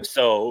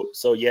 So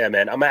yeah,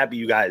 man, I'm happy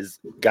you guys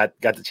got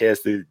the chance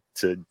to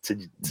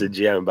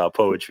jam about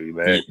poetry,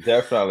 man. Yeah,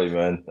 definitely,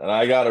 man. And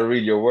I gotta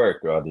read your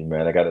work, Rodney,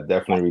 man. I gotta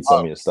definitely read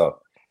some of your stuff.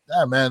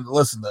 Yeah, man.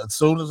 Listen, as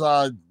soon as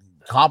I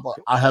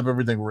have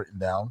everything written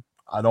down.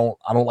 I don't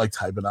like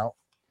typing out.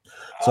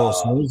 So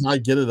as soon as I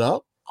get it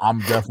up, I'm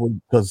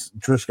definitely, because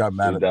Trish got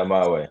mad at me.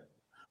 My way.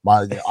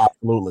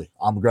 Absolutely.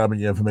 I'm grabbing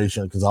your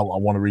information because I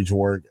want to read your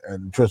work.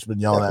 And Trish been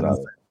yelling at me,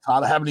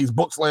 tired of having these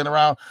books laying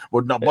around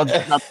with no books on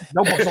the top.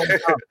 I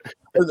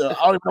don't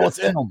even know what's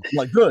in them. I'm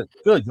like, good.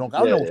 You don't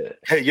gotta know.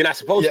 Hey, you're not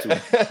supposed to.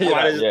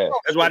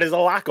 That's why there's a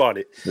lock on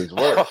it. There's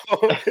work.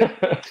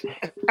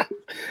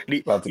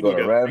 About to go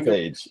to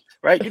Rampage.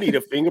 Right? You need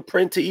a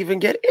fingerprint to even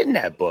get in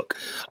that book.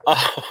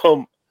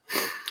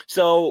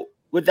 So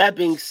with that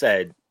being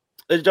said,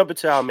 let's jump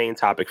into our main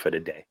topic for the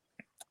day.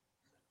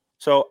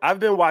 So I've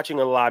been watching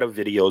a lot of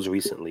videos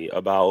recently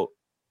about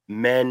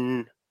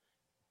men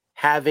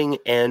having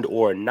and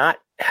or not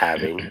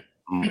having,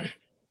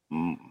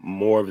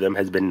 more of them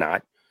has been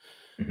not,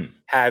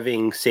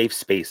 having safe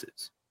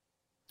spaces.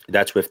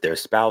 That's with their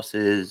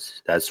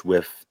spouses, that's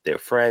with their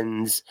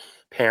friends,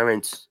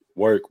 parents,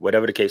 work,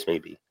 whatever the case may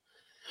be.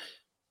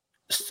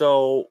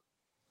 So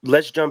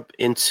let's jump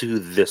into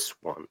this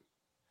one.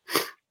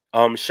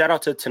 Shout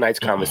out to tonight's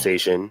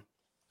conversation.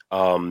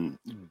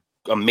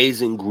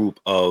 Amazing group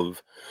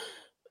of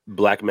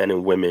Black men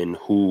and women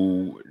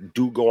who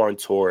do go on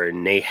tour,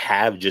 and they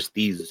have just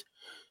these,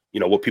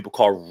 what people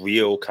call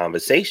real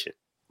conversation,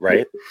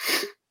 right?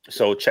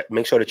 So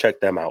make sure to check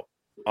them out.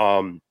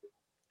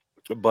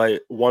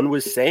 But one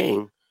was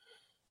saying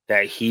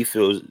that he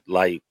feels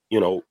like,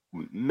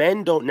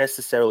 men don't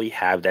necessarily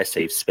have that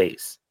safe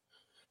space,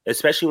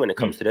 especially when it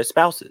comes to their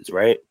spouses,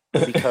 right?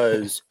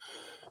 Because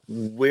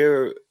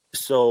and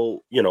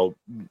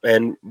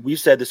we've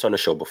said this on the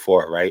show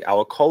before, right?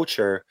 Our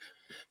culture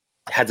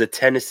has a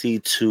tendency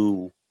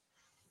to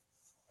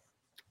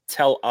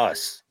tell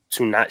us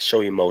to not show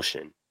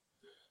emotion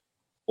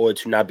or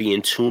to not be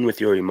in tune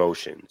with your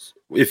emotions.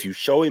 If you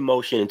show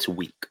emotion, it's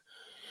weak.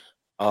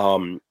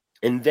 And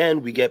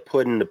then we get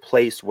put in a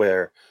place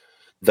where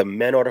the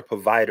men are the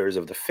providers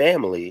of the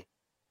family,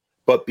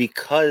 but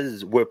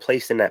because we're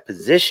placed in that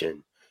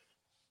position,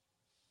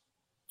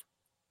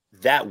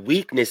 that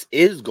weakness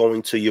is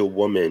going to your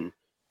woman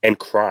and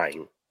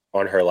crying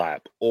on her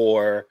lap,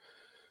 or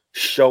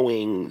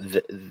showing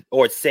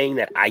or saying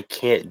that I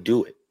can't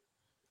do it.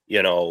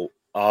 You know,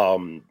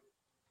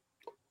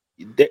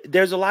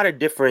 there's a lot of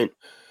different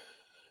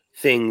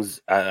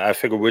things I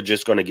figure we're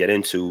just going to get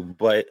into,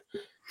 but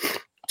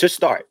to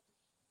start,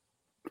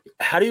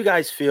 how do you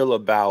guys feel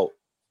about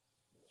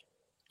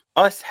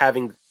us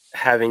having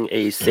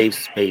a safe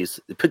space,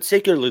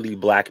 particularly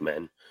Black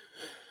men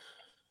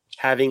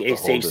having a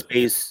safe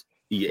space?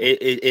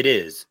 It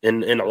is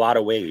in a lot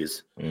of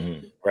ways,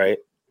 right?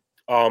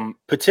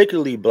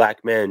 Particularly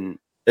Black men,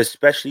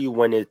 especially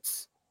when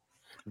it's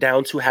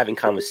down to having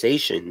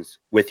conversations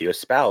with your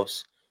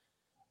spouse,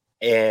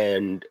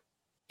 and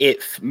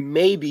it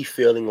may be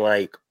feeling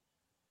like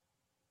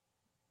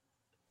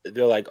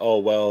they're like, oh,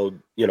 well,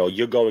 you know,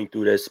 you're going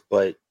through this,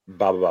 but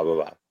blah, blah, blah, blah,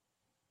 blah.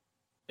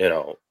 You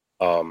know,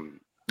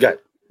 good.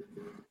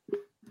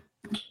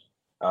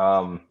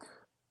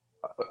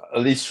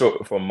 At least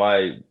from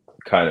my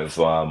kind of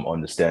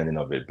understanding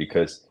of it,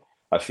 because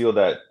I feel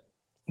that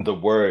the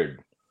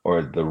word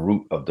or the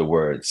root of the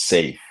word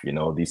safe, you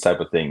know, these type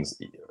of things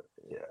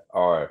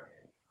are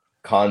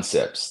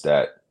concepts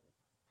that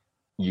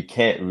you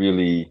can't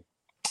really,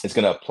 it's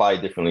going to apply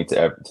differently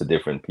to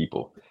different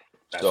people.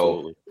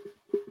 Absolutely.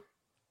 So,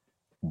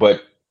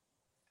 but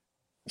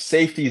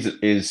safety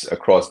is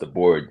across the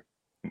board.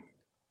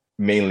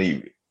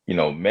 Mainly, you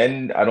know,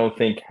 men, I don't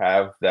think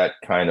have that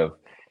kind of,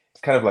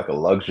 it's kind of like a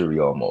luxury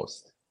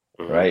almost,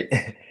 right?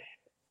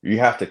 You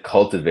have to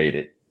cultivate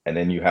it and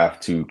then you have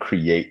to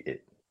create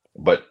it.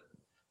 But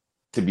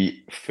to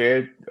be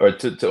fair, or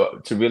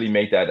to really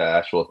make that an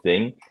actual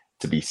thing,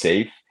 to be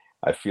safe,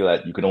 I feel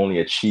that you can only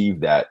achieve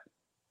that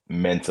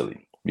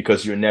mentally,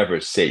 because you're never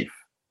safe,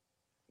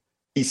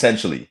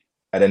 essentially,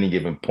 at any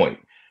given point.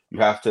 You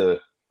have to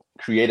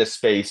create a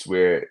space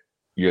where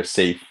you're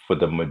safe for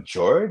the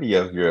majority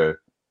of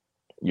your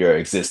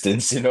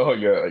existence, you know,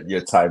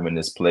 your time in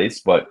this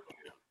place. But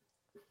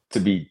to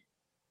be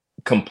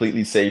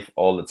completely safe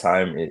all the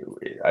time,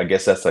 I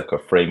guess that's like a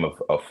frame of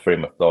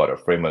thought, a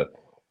frame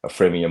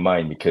of your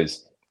mind,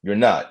 because you're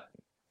not,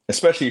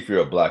 especially if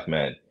you're a Black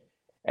man.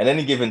 At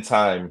any given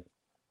time,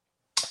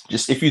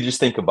 just if you just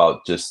think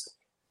about just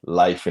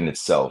life in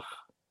itself,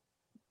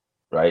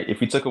 right?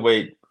 If you took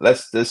away,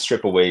 let's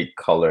strip away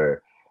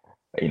color,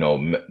 you know,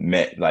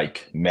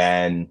 like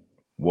man,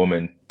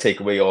 woman, take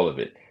away all of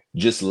it.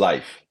 Just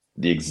life,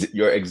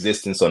 your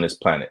existence on this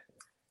planet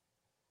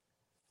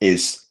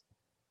is,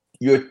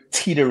 you're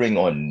teetering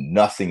on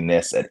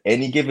nothingness at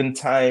any given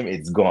time.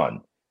 It's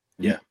gone.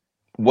 Yeah.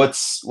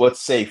 What's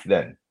safe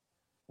then?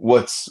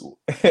 What's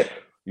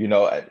you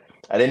know, at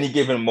any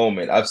given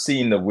moment, I've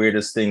seen the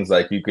weirdest things.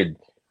 Like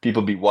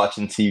people be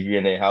watching TV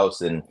in their house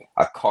and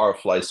a car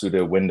flies through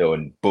their window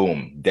and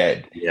boom,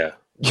 dead. Yeah.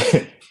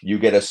 You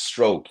get a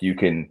stroke. You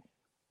can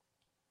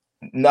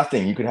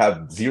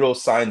have zero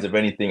signs of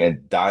anything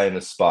and die in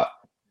the spot.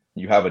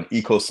 You have an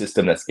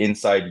ecosystem that's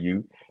inside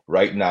you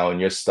right now in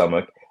your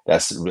stomach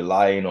that's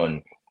relying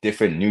on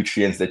different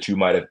nutrients that you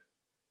might have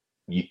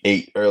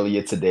ate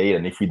earlier today.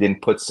 And if you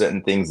didn't put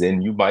certain things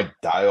in, you might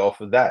die off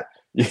of that.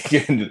 You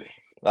can,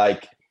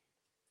 like,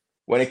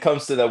 when it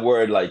comes to the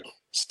word like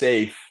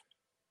safe,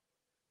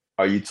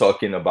 are you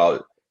talking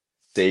about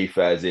safe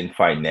as in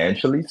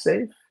financially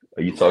safe?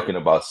 Are you talking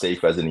about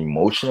safe as in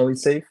emotionally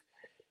safe?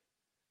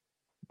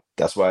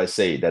 That's why I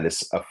say that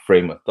it's a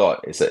frame of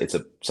thought. It's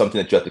a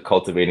something that you have to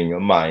cultivate in your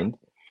mind,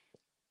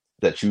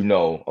 that you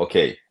know,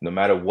 okay, no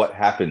matter what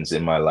happens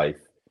in my life,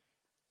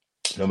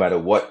 no matter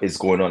what is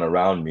going on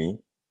around me,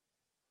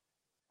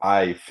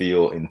 I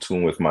feel in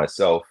tune with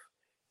myself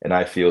and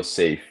I feel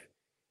safe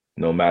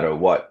no matter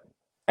what.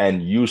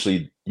 And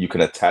usually you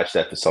can attach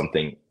that to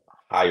something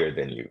higher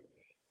than you.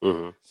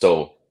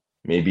 So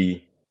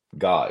maybe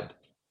God,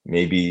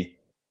 maybe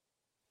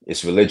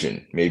it's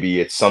religion, maybe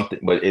it's something,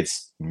 but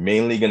it's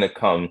mainly going to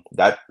come,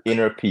 that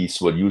inner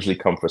peace would usually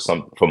come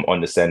from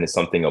understanding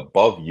something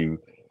above you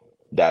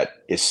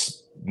that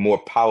is more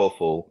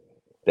powerful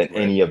than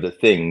any of the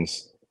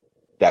things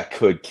that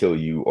could kill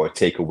you or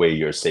take away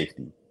your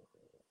safety.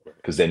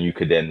 Because then you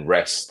could then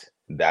rest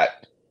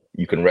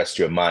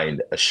your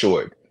mind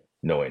assured,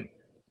 knowing,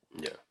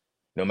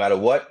 no matter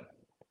what,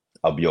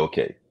 I'll be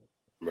okay.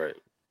 Right.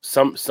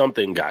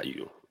 Something got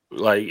you.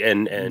 Like,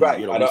 and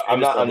right. you know, I'm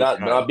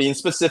not being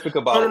specific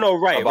about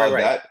right.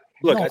 that.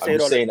 Look, no, I say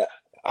I'm saying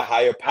a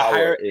higher power, a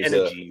higher is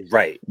energy,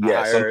 right?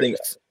 Yeah,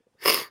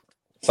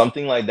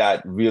 something like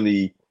that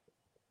really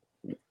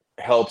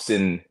helps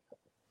in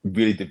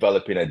really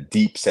developing a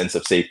deep sense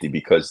of safety,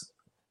 because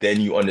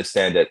then you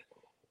understand that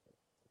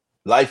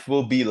life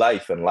will be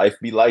life and life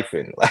be life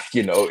in, like,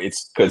 you know,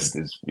 it's because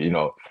it's, you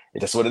know,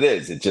 it's just what it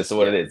is. It's just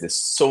what it is. There's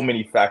so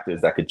many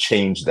factors that could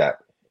change that.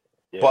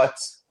 But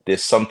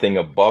there's something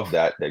above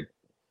that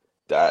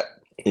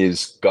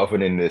is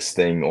governing this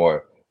thing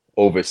or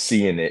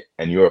overseeing it,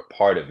 and you're a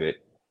part of it.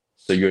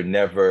 So you're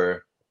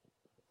never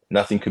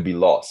nothing could be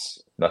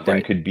lost. Nothing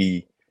Right. could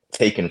be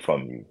taken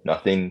from you.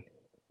 Nothing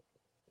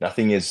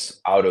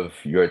is out of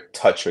your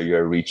touch or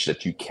your reach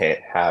that you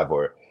can't have,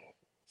 or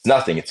it's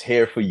nothing. It's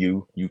here for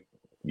you.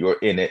 You're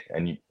in it,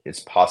 and it's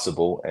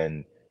possible,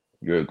 and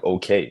you're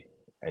okay,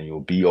 and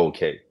you'll be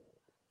okay.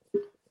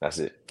 That's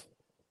it.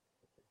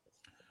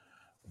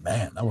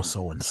 Man, that was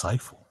so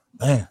insightful.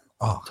 Man,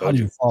 how Told do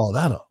you you. follow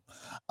that up?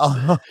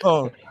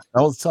 That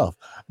was tough.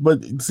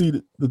 But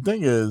see, the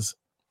thing is,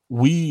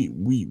 we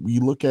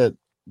look at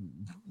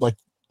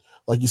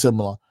like you said,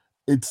 Milan.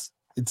 It's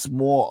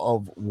more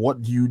of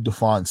what do you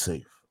define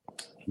safe?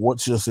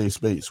 What's your safe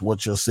space?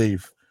 What's your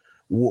safe?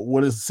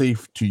 What is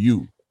safe to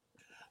you?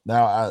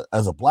 Now,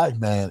 as a black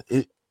man,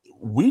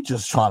 we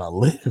just trying to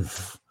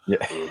live.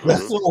 Yeah.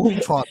 That's what we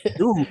trying to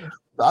do.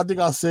 I think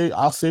our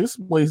safe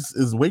place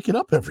is waking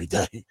up every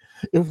day.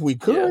 If we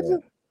could,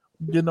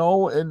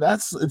 and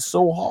it's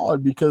so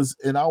hard because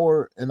in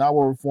our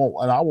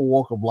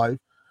walk of life,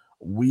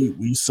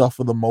 we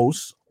suffer the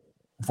most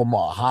from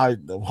high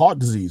heart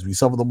disease. We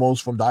suffer the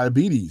most from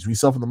diabetes. We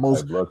suffer the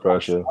most High blood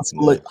pressure,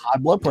 high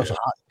blood pressure,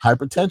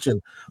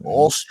 hypertension,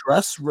 all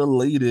stress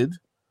related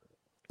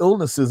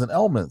illnesses and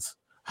ailments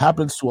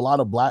happens to a lot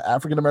of black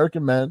African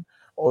American men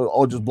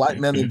or just black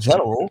men in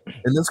general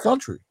in this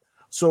country.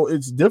 So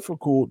it's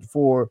difficult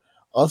for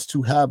us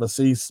to have a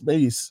safe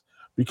space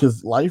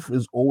because life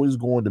is always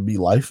going to be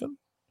lifing.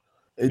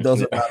 It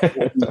doesn't matter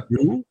what we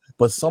do,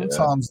 but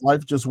sometimes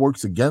life just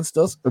works against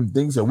us and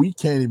things that we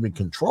can't even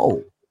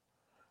control.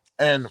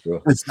 And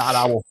it's not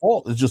our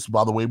fault. It's just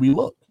about the way we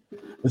look.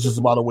 It's just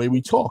about the way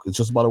we talk. It's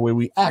just about the way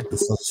we act.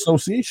 It's an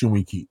association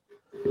we keep.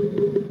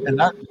 And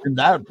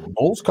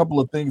those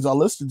couple of things I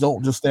listed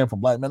don't just stand for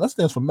black men. That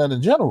stands for men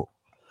in general.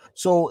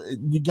 So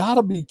you got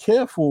to be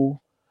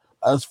careful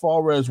as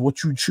far as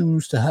what you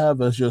choose to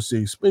have as your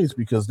safe space,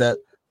 because that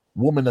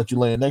woman that you're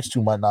laying next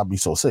to might not be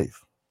so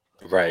safe.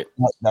 Right.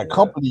 That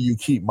company you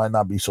keep might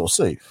not be so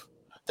safe.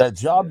 That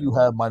job you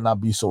have might not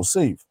be so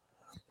safe.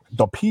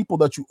 The people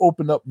that you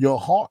open up your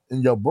heart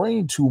and your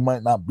brain to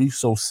might not be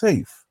so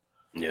safe.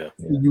 Yeah.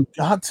 You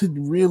got to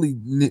really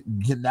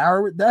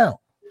narrow it down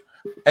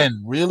and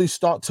really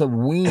start to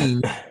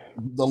wean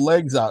the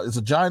legs out. It's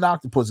a giant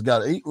octopus. It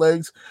got 8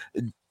 legs,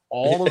 and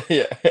all of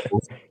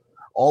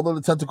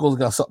the tentacles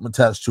got something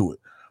attached to it.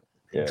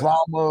 Yeah.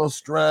 Drama,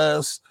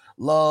 stress,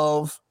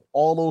 love,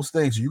 all those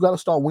things. You got to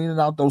start weaning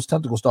out those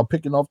tentacles. Start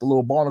picking off the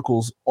little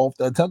barnacles off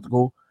that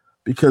tentacle,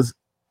 because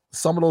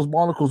some of those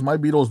barnacles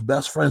might be those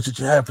best friends that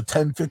you had for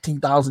 10,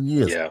 15,000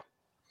 years. Yeah.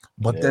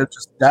 But they're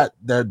just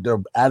they're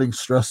adding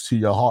stress to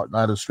your heart,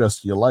 not adding stress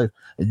to your life,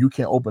 and you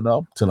can't open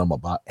up to them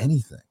about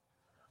anything.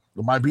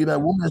 It might be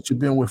that woman that you've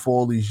been with for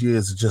all these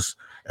years. It's just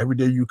every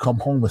day you come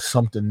home with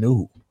something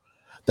new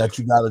that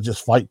you got to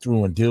just fight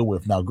through and deal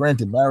with. Now,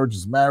 granted, marriage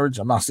is marriage.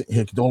 I'm not sitting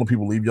here condoning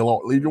people leave your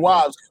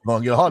wives. You're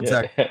gonna get a heart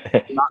attack.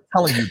 I'm not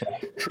telling you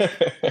that.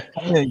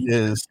 The thing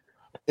is,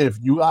 if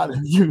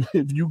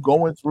you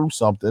going through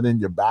something and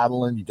you're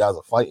battling, you guys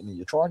are fighting and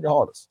you're trying your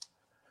hardest,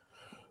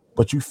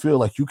 but you feel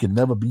like you can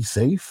never be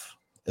safe.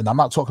 And I'm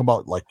not talking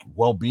about like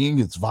well-being.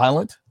 It's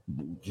violent.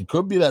 It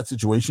could be that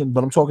situation,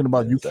 but I'm talking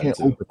about you can't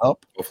open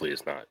up. Hopefully,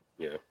 it's not.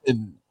 Yeah.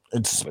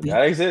 And speak. But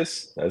that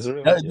exists. That's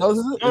real. That does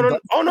it.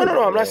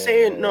 No. I'm not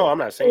saying. No, I'm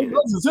not saying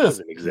it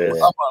doesn't exist.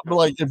 But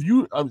like, if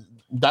you,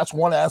 that's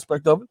one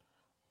aspect of it.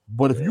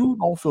 But if you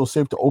don't feel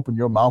safe to open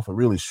your mouth and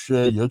really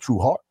share your true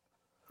heart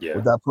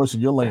with that person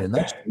you're laying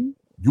next to,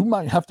 you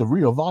might have to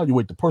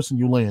reevaluate the person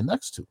you're laying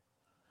next to.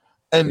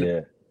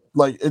 And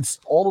like, it's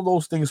all of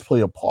those things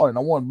play a part. And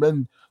I want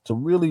men to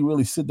really,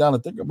 really sit down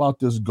and think about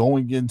this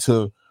going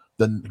into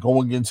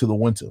the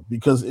winter,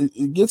 because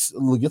it gets a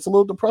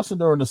little depressing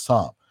during this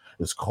time.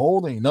 It's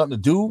cold, ain't nothing to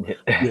do.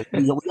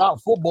 We got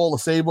football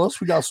to save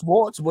us. We got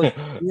sports, but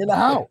we in the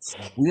house.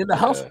 We in the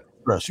house with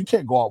stress. You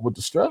can't go out with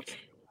the stress.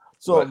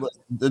 So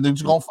they're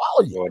just gonna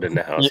follow you. Going in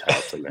the house,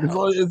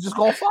 It's just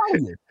gonna follow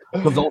you.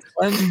 Because those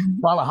friends you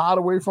trying to hide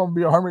away from,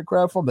 be a hermit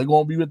crab from, they're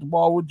gonna be at the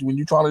bar with you when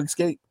you trying to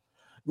escape.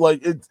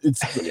 Like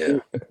it's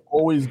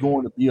always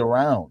going to be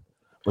around.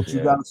 But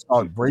you got to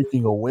start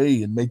breaking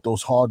away and make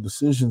those hard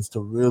decisions to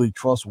really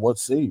trust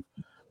what's safe.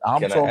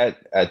 Can I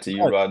add to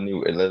you,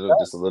 Rodney,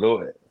 just a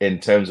little in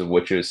terms of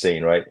what you're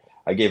saying, right?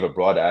 I gave a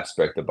broad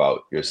aspect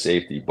about your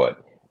safety,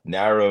 but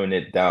narrowing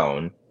it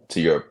down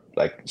to your,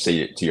 like,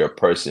 say, to your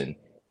person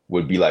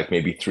would be like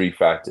maybe 3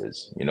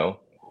 factors,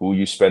 who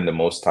you spend the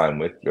most time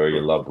with, or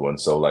your loved one.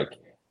 So like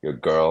your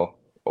girl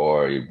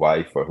or your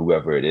wife or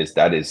whoever it is,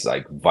 that is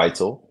like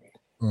vital.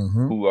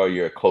 Mm-hmm. Who are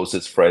your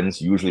closest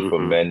friends? Usually for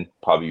men,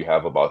 probably you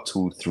have about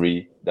 2,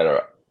 3 that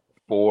are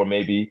 4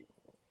 maybe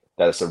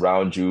that is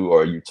around you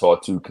or you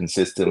talk to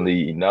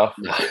consistently enough,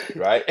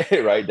 right?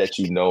 Right,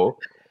 that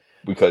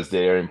because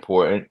they are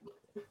important.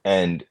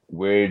 And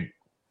where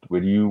do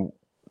you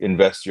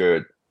invest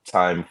your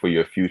time for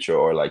your future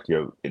or like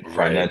your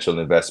financial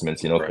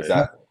investments?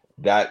 Because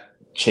that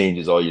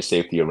changes all your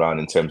safety around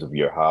in terms of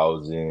your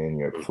housing,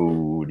 your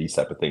food, these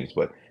type of things.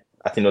 But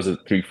I think those are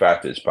 3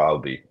 factors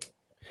probably.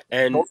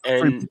 And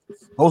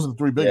those are the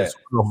 3 biggest.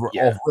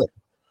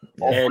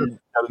 And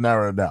gotta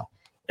narrow it down.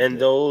 And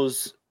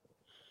those,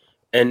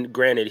 and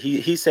granted,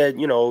 he said,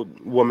 you know,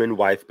 woman,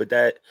 wife, but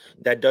that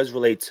does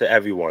relate to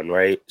everyone,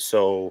 right?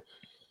 So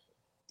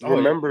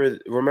remember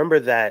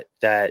that.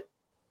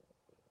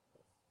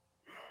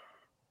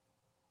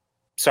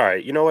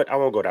 Sorry, you know what? I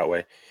won't go that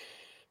way.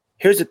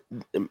 Here's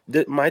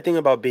my thing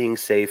about being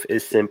safe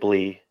is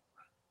simply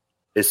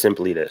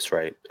this,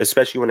 right?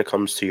 Especially when it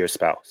comes to your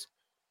spouse.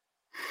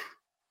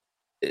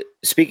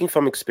 Speaking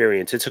from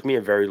experience, it took me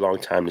a very long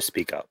time to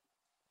speak up.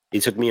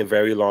 It took me a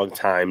very long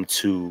time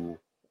to,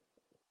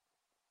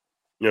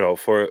 you know,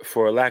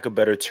 for lack of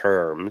better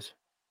terms,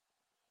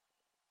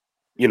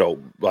 you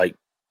know, like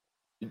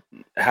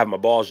have my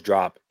balls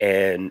drop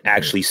and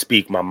actually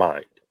speak my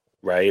mind,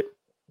 right?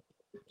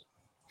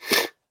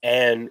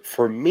 And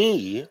for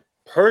me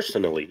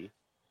personally,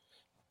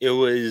 a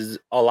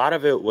lot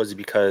of it was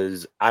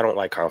because I don't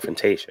like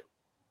confrontation.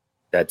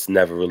 That's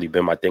never really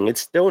been my thing.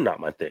 It's still not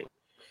my thing.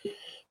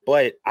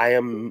 But I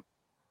am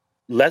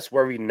less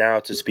worried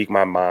now to speak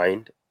my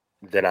mind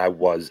than I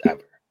was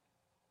ever.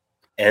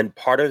 And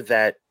part of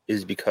that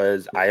is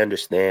because I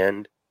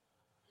understand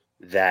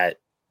that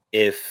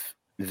if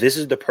this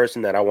is the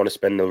person that I want to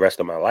spend the rest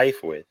of my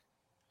life with,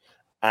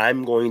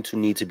 I'm going to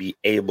need to be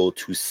able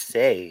to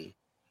say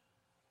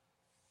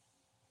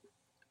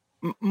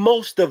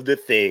most of the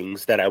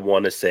things that I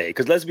want to say.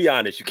 Because let's be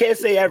honest, you can't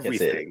say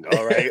everything,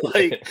 all right?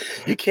 Like,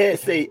 you can't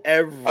say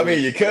everything. I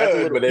mean, you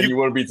could, but then you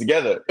want to be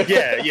together.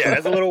 Yeah,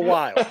 that's a little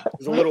wild.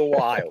 It's a little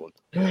wild.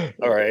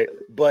 All right.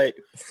 But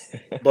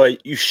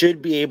you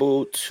should be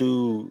able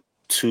to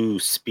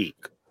speak,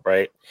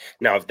 right?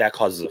 Now, if that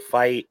causes a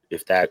fight,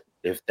 if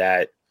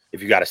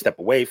you got to step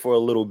away for a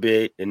little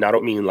bit, and I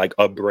don't mean like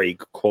a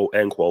break, quote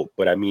unquote,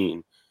 but I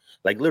mean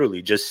like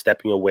literally just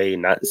stepping away,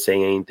 not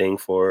saying anything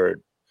for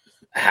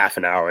half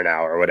an hour,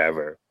 or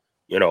whatever,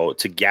 you know,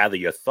 to gather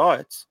your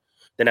thoughts,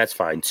 then that's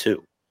fine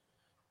too.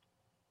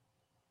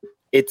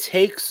 It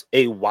takes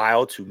a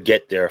while to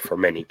get there for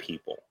many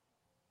people.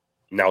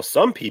 Now,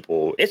 some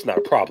people, it's not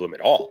a problem at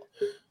all.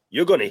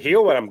 You're going to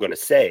hear what I'm going to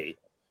say,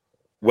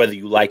 whether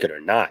you like it or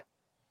not.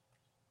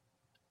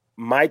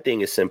 My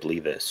thing is simply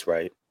this,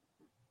 right?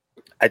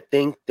 I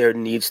think there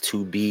needs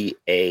to be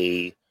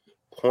a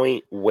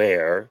point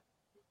where,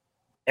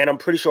 and I'm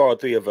pretty sure all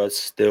three of us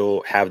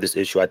still have this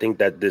issue. I think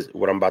that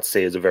what I'm about to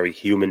say is a very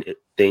human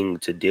thing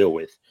to deal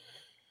with.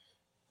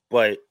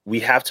 But we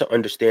have to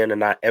understand that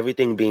not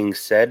everything being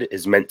said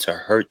is meant to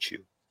hurt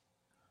you,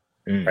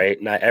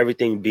 right? Not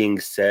everything being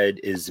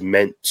said is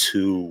meant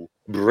to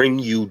bring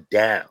you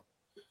down.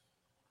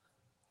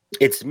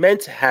 It's meant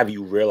to have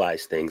you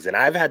realize things. And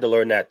I've had to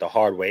learn that the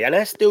hard way. And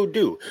I still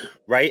do,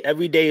 right?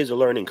 Every day is a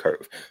learning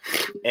curve.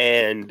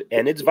 And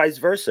it's vice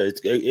versa.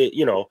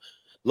 You know,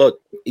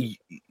 look,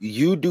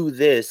 you do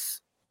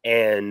this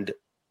and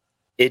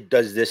it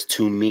does this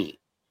to me.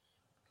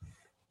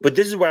 But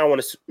this is where I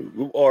want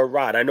to, or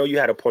Rod, I know you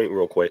had a point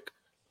real quick.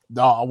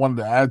 No, I wanted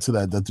to add to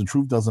that the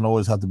truth doesn't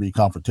always have to be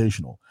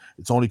confrontational.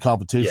 It's only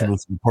confrontational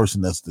with the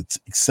person that's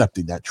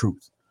accepting that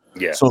truth.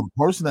 Yeah. So the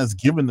person that's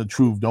giving the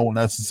truth don't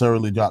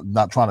necessarily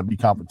not trying to be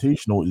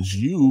confrontational. Is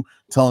you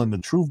telling the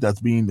truth that's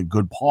being the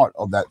good part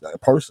of that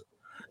person.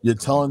 You're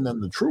telling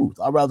them the truth.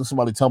 I'd rather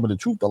somebody tell me the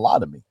truth than lie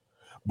to me.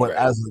 But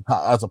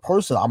as a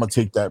person, I'm gonna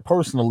take that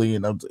personally,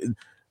 and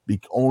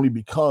only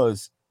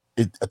because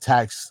it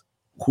attacks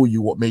who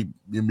you want,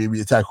 maybe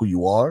attack who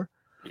you are.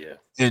 Yeah.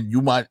 And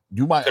you might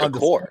understand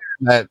core.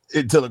 that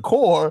to the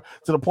core,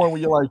 to the point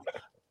where you're like,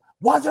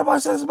 "Why did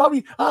everybody say this about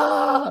me?"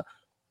 Ah,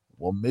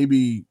 well,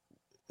 maybe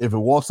if it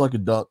walks like a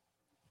duck,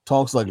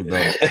 talks like a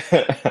duck,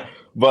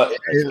 but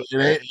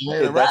it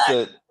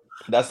ain't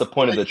that's the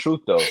point of the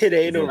truth, though. It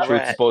ain't the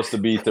truth's supposed to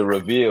be to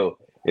reveal.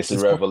 It's a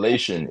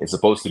revelation. It's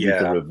supposed to be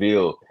to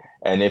reveal.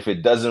 And if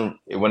it doesn't,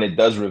 when it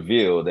does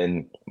reveal,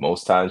 then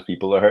most times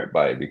people are hurt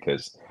by it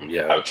because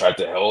I've tried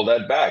to hold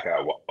that back.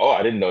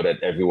 I didn't know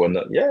that everyone.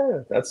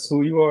 That's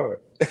who you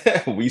are.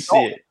 We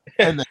see it,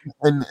 and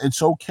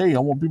it's okay. I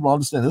want people to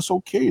understand it's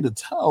okay to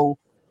tell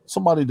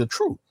somebody the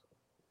truth.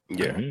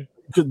 Yeah,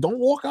 because don't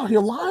walk out here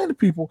lying to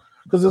people.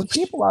 Because there's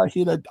people out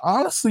here that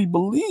honestly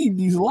believe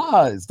these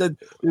lies, that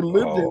they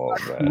live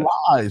their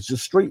lies,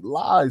 just straight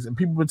lies, and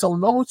people have been telling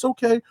them, "No, it's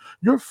okay,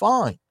 you're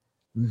fine."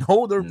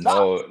 No, they're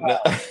not.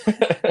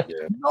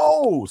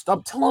 No,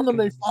 stop telling them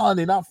they're fine.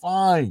 They're not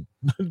fine.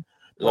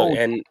 Look,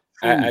 and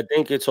I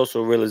think it's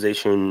also a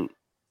realization.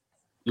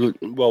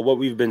 Well, what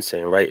we've been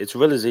saying, right? It's a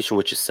realization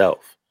with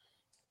yourself,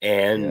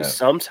 and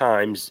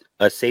sometimes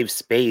a safe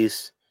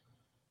space,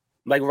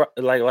 like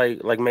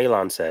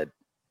Mahlon said,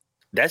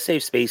 that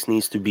safe space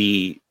needs to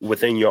be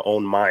within your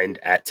own mind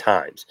at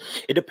times.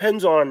 It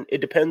depends on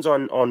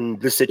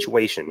the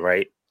situation,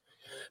 right?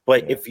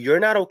 But if you're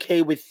not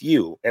okay with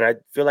you, and I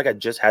feel like I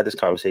just had this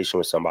conversation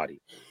with somebody,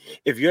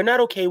 if you're not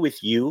okay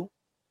with you,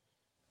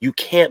 you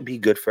can't be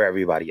good for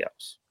everybody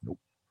else. Nope.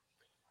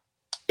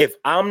 If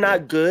I'm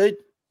not good,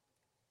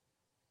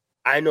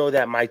 I know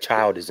that my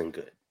child isn't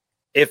good.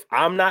 If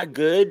I'm not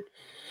good,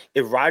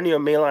 if Rodney or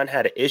Mahlon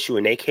had an issue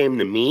and they came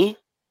to me,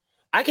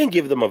 I can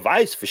give them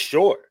advice for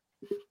sure.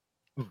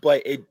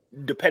 But it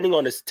depending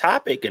on this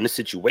topic and the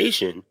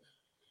situation,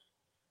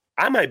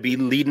 I might be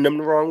leading them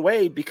the wrong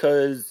way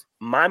because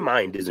my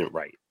mind isn't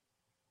right.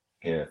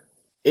 Yeah.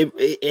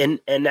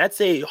 And that's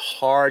a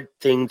hard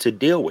thing to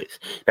deal with.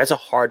 That's a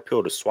hard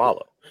pill to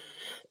swallow.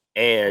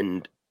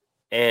 And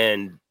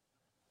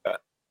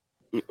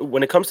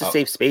when it comes to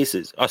safe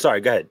spaces,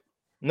 sorry, go ahead.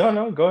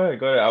 No, go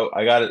ahead.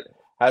 I got it.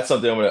 I had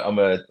something I'm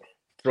gonna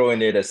throw in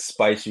there to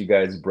spice you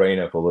guys' brain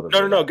up a little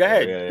bit. No, go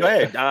ahead. Yeah. Go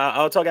ahead.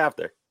 I'll talk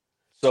after.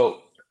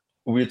 So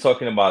we're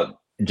talking about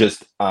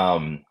just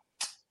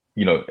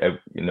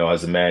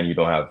as a man, you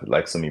don't have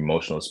like some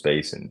emotional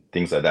space and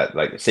things like that,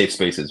 like safe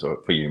spaces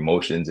for your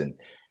emotions. And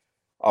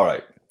all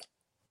right,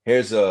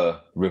 here's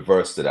a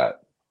reverse to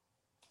that.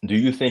 Do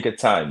you think at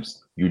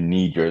times you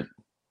need your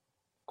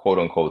quote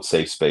unquote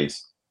safe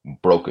space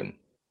broken?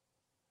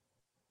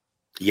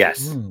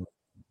 Yes.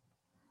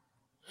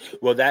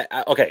 Well,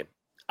 okay.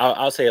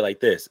 I'll say it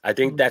like this. I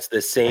think that's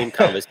the same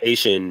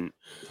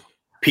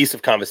piece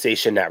of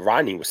conversation that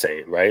Rodney was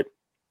saying, right?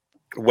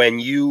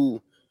 When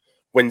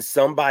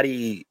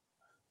somebody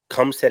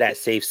comes to that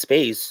safe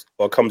space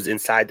or comes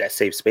inside that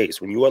safe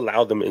space, when you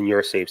allow them in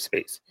your safe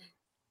space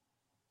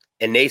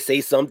and they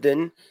say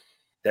something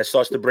that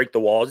starts to break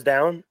the walls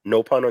down,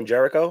 no pun on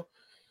Jericho,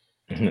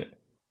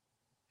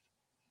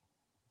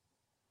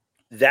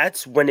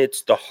 that's when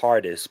it's the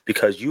hardest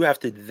because you have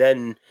to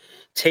then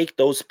take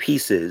those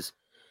pieces.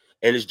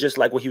 And it's just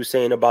like what he was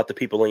saying about the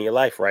people in your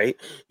life, right?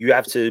 You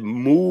have to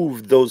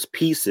move those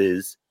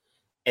pieces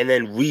and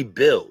then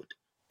rebuild.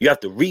 You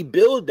have to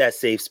rebuild that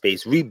safe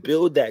space,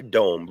 rebuild that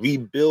dome,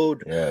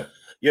 rebuild. Yeah.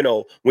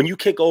 When you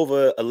kick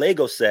over a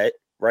Lego set,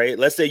 right?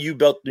 Let's say you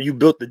built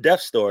the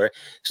Death Star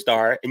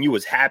and you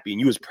was happy and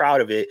you was proud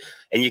of it,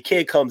 and your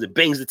kid comes and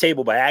bangs the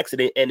table by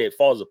accident and it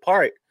falls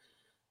apart.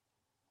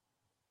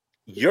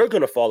 You're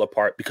gonna fall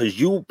apart because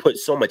you put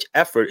so much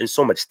effort and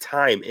so much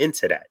time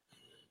into that.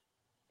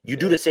 You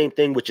do the same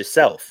thing with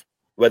yourself,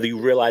 whether you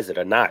realize it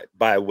or not,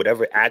 by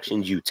whatever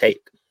actions you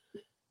take.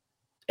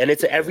 And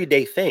it's an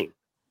everyday thing.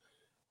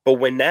 But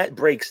when that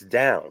breaks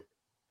down,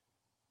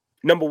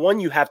 number one,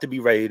 you have to be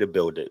ready to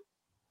build it.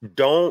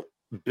 Don't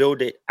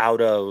build it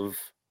out of,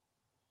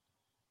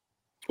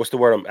 what's the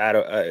word I'm out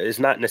of? It's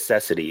not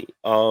necessity.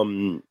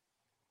 Don't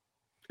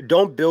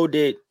build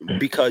it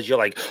because you're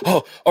like,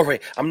 oh, all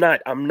right, I'm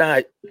not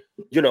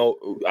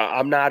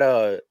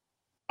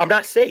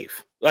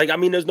safe. Like, I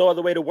mean, there's no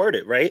other way to word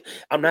it, right?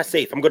 I'm not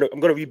safe. I'm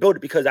gonna rebuild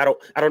it because I don't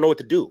know what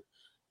to do.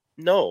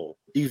 No,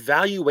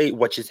 evaluate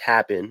what just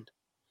happened.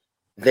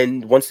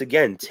 Then once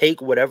again, take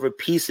whatever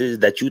pieces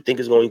that you think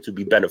is going to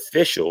be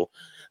beneficial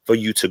for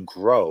you to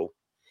grow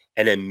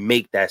and then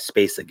make that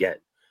space again.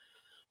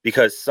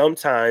 Because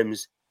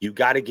sometimes you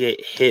got to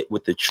get hit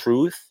with the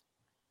truth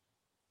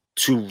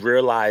to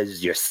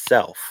realize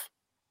yourself.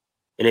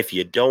 And if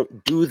you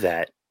don't do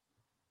that,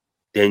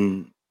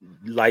 then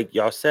like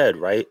y'all said,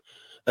 right?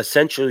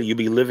 Essentially, you'll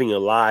be living a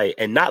lie,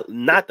 and not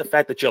the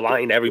fact that you're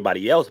lying to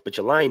everybody else, but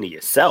you're lying to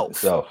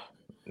yourself.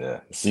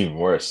 Yeah, it's even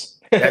worse.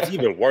 That's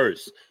even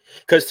worse.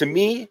 Because to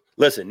me,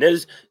 listen,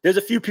 there's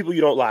a few people you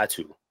don't lie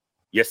to: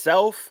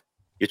 yourself,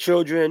 your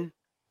children,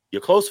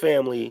 your close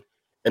family,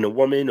 and a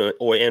woman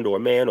or a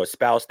man or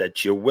spouse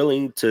that you're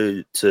willing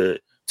to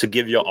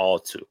give your all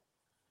to.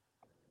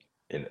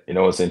 You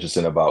know what's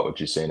interesting about what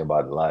you're saying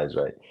about the lies,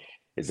 right?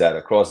 Is that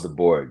across the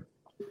board,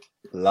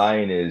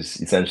 lying is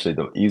essentially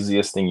the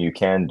easiest thing you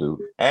can do,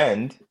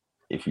 and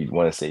if you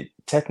want to say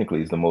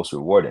technically, is the most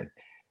rewarding.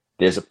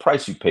 There's a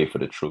price you pay for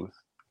the truth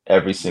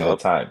every single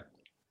time,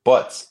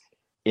 but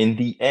in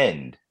the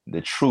end,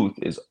 the truth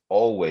is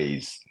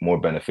always more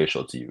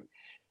beneficial to you.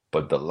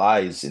 But the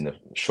lies in the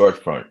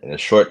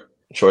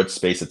short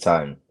space of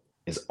time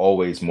is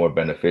always more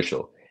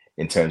beneficial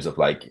in terms of,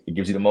 like, it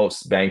gives you the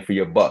most bang for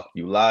your buck.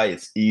 You lie,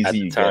 it's easy,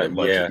 you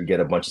get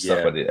a bunch of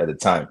stuff at a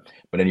time.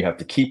 But then you have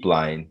to keep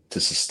lying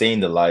to sustain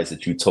the lies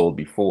that you told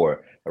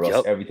before, or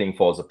else everything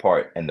falls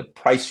apart. And the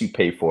price you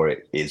pay for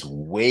it is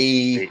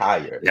way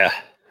higher. Yeah,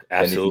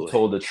 absolutely. Than if you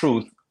told the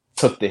truth,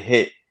 took the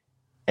hit,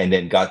 and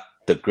then got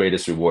the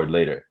greatest reward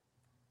later.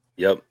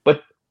 Yep.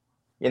 But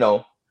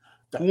who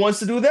wants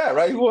to do that,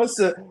 right? Who wants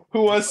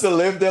to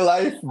live their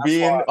life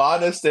being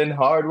honest and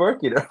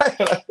hardworking,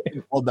 right?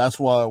 Well, that's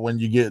why when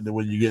you get in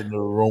the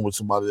room with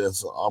somebody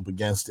that's up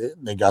against it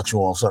and they got you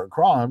on certain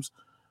crimes,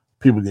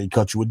 people they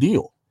cut you a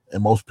deal.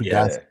 And most people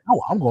guys say,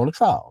 "Oh, I'm going to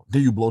trial."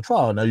 Then you blow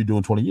trial. Now you're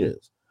doing 20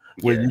 years.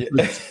 When you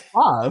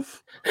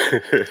 5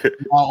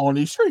 on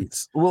these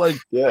streets. Well, like,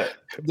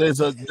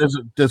 there's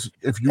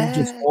if you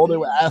just all they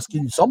were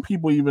asking, some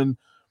people even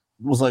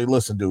was like,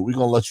 "Listen, dude, we're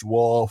gonna let you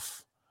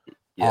off.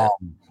 We're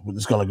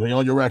just gonna go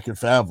on your record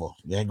forever.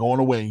 You ain't going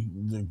away.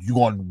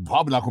 You're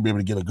probably not gonna be able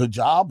to get a good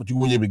job, but you're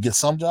gonna be able to get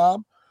some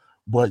job.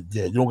 But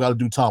yeah, you don't gotta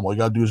do time. All you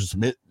gotta do is just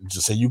admit,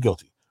 just say you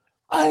guilty.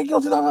 I ain't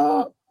guilty.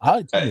 No.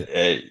 All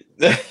right,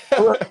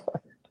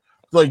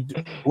 like,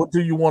 what do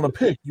you want to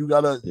pick? You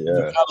gotta,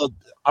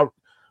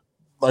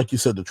 like you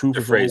said, the truth.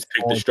 The phrase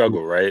 "pick the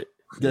struggle," right?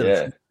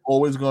 It's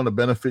always going to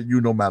benefit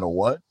you no matter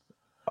what.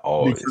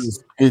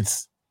 Always.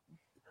 Because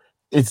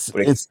it's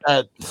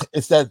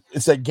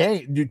that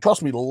game. You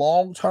trust me,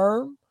 long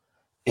term,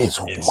 it's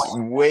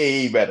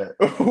way better.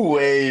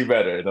 Way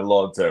better in the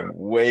long term.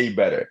 Way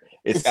better.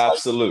 It's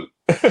absolute.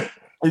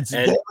 It's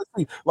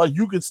like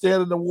you could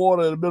stand in the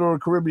water in the middle of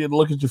the Caribbean and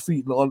look at your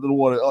feet under the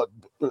water.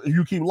 If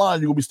you keep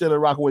lying, you're gonna be standing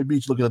at Rockaway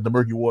Beach looking at the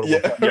murky water.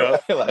 Yep.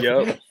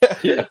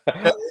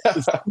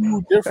 It's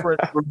two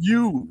different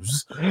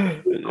reviews.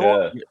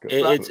 Yeah,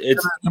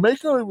 it's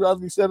Jamaica. I'd rather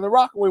be standing at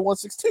Rockaway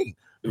 116.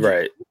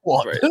 Right.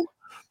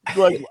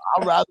 Like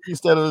I'd rather be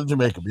standing in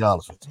Jamaica. Be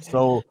honest with you.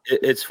 So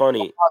it's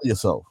funny.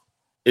 Yourself.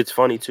 It's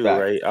funny too,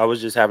 right? I was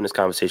just having this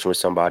conversation with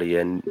somebody,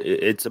 and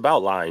it's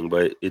about lying,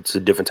 but it's a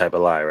different type of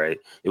lie, right?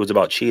 It was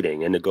about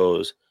cheating, and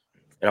and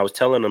I was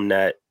telling them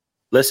that,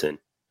 listen,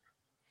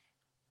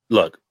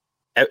 look,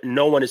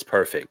 no one is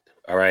perfect,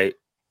 all right?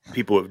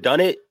 People have done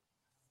it,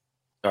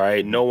 all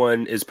right? No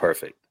one is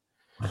perfect.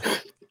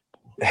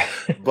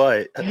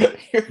 But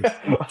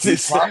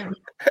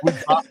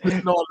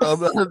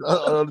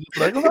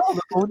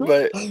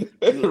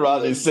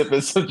Rodney's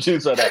sipping some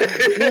juice right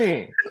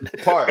now.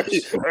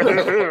 Parched.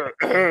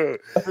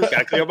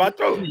 Gotta clear my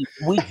throat.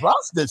 We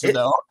dropped this, you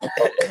know.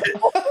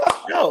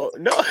 No.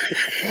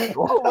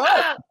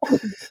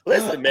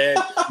 Listen, man.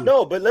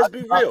 No, but let's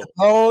be real.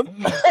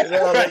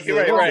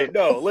 Right.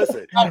 No,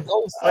 listen.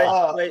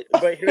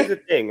 But here's the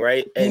thing,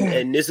 right?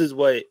 And this is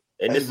what.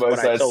 And this is what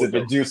I told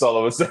sipping juice all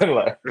of a sudden,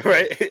 like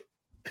right.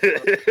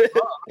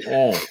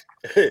 No,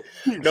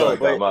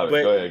 but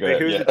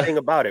here's the thing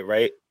about it,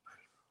 right?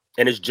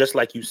 And it's just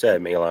like you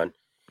said, Mahlon.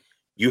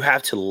 You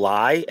have to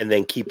lie and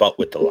then keep up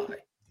with the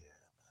lie,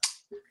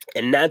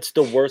 and that's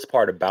the worst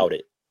part about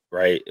it,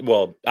 right?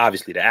 Well,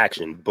 obviously the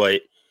action,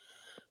 but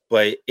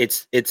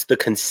it's the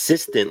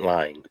consistent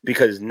lying,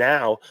 because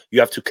now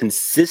you have to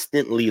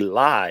consistently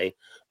lie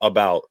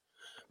about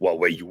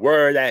where you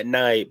were that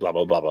night, blah,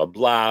 blah, blah, blah,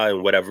 blah,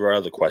 and whatever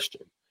other question.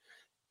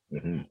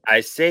 Mm-hmm.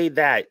 I say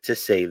that to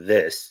say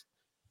this.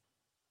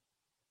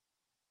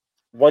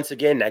 Once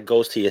again, that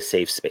goes to your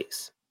safe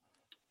space.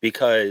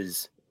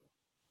 Because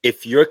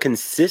if you're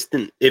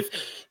consistent,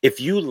 if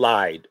you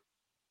lied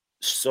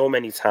so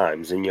many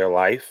times in your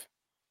life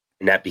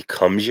and that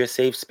becomes your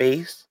safe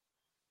space,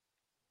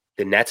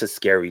 then that's a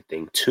scary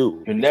thing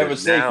too. You're never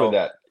safe with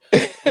that.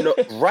 No,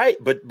 right,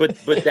 but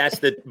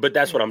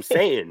that's what I'm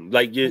saying.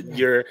 Like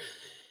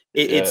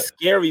it's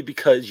scary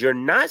because you're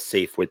not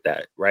safe with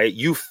that, right?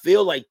 You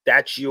feel like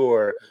that's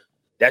your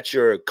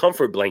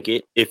comfort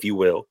blanket, if you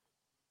will.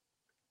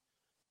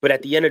 But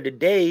at the end of the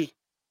day,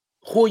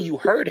 who are you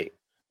hurting?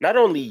 Not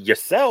only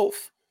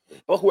yourself,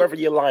 but whoever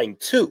you're lying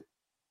to,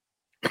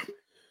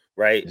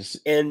 right?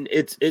 And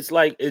it's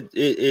like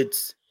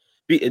it's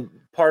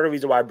part of the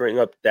reason why I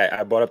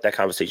brought up that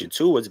conversation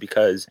too was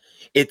because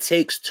it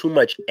takes too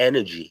much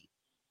energy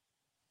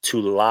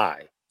to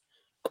lie.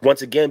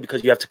 Once again,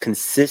 because you have to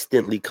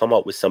consistently come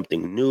up with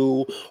something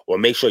new or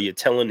make sure you're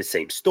telling the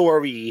same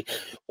story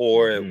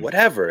or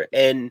whatever.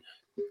 And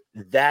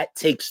that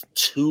takes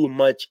too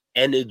much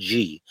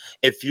energy.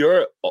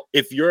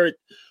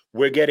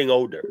 We're getting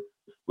older,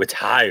 we're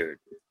tired,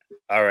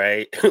 all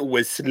right,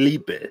 we're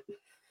sleeping.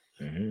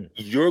 Mm-hmm.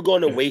 You're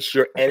going to waste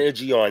your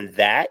energy on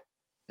that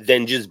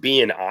than just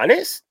being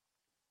honest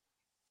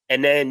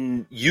and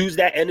then use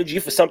that energy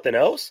for something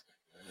else.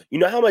 You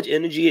know how much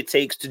energy it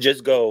takes to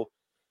just go,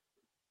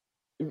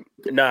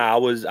 nah, I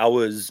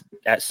was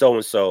at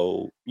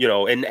so-and-so, you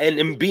know,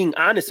 and being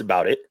honest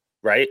about it,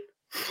 right?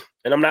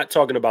 And I'm not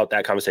talking about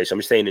that conversation. I'm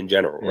just saying in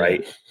general,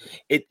 right?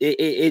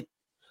 It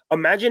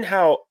imagine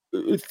how,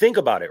 think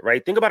about it,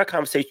 right? Think about a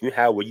conversation you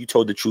had where you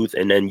told the truth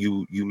and then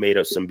you made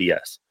up some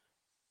BS.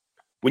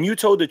 When you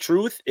told the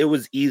truth, it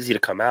was easy to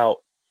come out.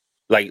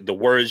 Like the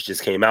words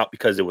just came out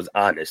because it was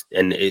honest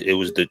and it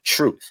was the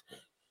truth.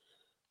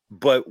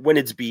 But when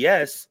it's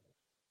BS,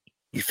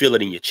 you feel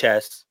it in your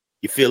chest.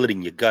 You feel it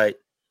in your gut.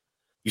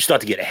 You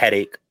start to get a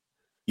headache.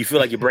 You feel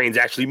like your brain's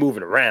actually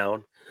moving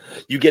around.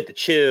 You get the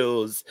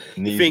chills.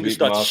 Your fingers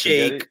start to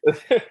shake.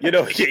 You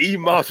know, you eat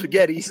mom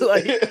spaghetti.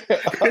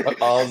 Like,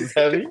 arms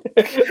heavy.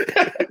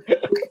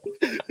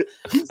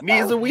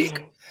 Knees are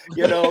weak.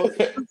 You know.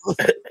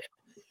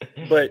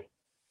 But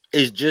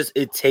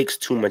it takes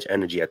too much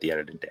energy at the end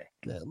of the day.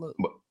 Yeah, look.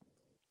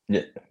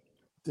 Yeah.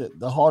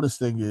 The hardest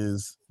thing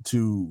is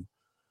to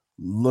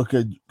look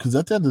at, because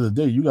at the end of the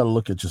day, you got to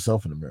look at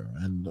yourself in the mirror,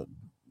 and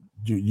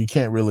you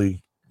can't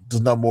really.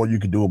 There's not more you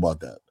can do about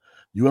that.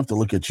 You have to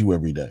look at you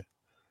every day.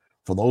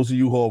 For those of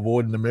you who are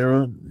avoiding the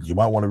mirror, you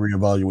might want to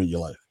reevaluate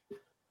your life.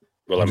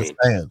 Well, I mean,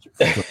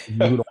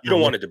 you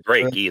don't want it to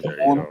break either.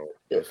 You know,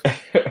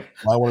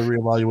 might want to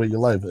reevaluate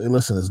your life. Hey,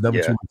 listen, it's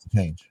never too late to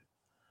change.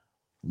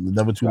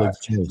 Never too late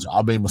to change.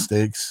 I made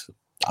mistakes.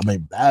 I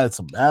made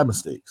some bad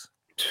mistakes.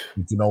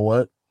 But you know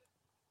what?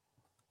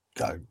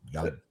 Gotta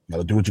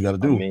do what you gotta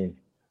do. I mean,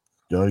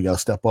 you gotta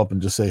step up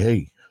and just say,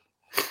 hey,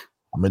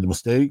 I made a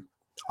mistake.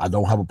 I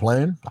don't have a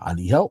plan. I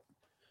need help.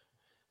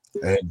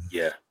 And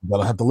you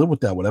gotta have to live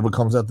with that. Whatever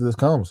comes after this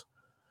comes.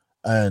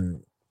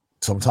 And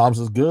sometimes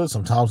it's good,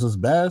 sometimes it's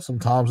bad,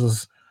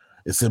 sometimes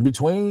It's in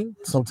between.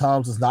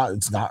 Sometimes it's not.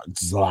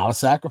 It's a lot of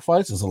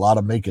sacrifice. There's a lot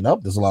of making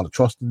up. There's a lot of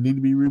trust that need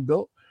to be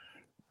rebuilt.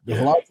 There's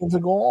a lot of things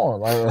that go on.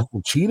 Like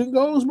where cheating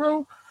goes,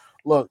 bro.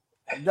 Look,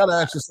 you gotta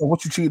ask yourself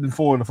what you cheating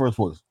for in the first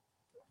place.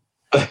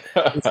 That's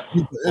I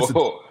mean,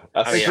 true.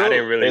 I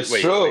didn't really It's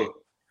true.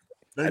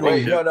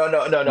 Wait, no.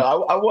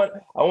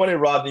 I wanted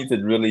Rodney to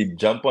really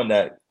jump on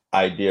that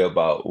idea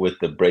about with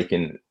the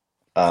breaking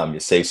your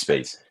safe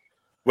space.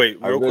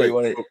 Wait, real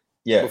quick.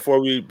 Before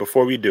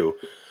we do,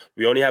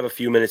 we only have a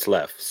few minutes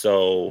left.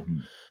 So,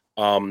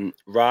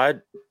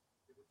 Rod,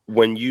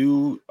 when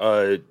you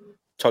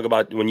talk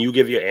about when you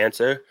give your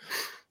answer,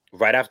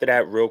 right after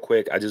that, real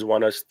quick, I just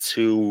want us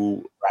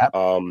to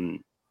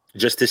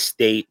just to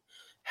state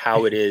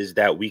how it is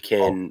that we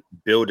can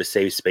build a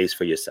safe space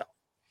for yourself.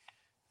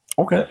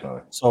 Okay.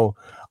 Definitely. So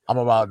I'm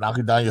about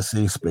knocking down your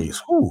safe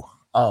space. Ooh.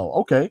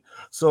 Oh, okay.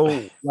 So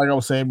like I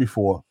was saying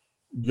before,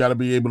 you got to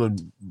be able to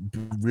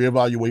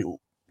reevaluate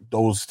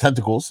those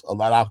tentacles of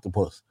that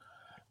octopus,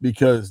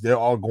 because there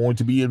are going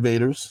to be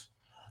invaders.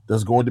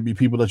 There's going to be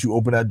people that you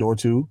open that door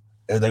to,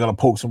 and they're going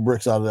to poke some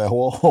bricks out of that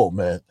hole. Oh,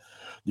 man.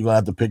 You're going to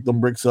have to pick them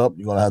bricks up.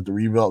 You're going to have to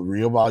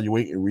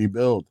reevaluate and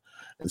rebuild.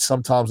 And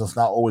sometimes it's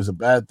not always a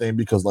bad thing,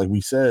 because like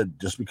we said,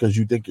 just because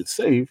you think it's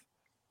safe,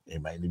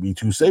 it might be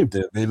too safe.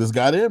 The invaders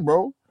got in,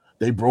 bro.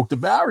 They broke the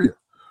barrier.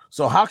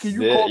 So how can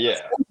you call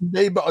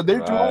they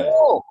threw the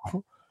wall?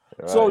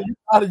 Right. So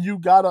you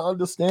gotta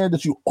understand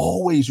that your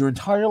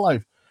entire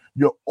life,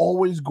 you're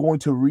always going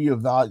to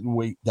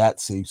reevaluate that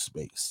safe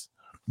space.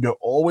 You're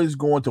always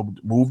going to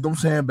move them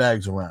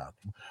sandbags around,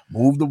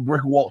 move the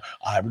brick wall.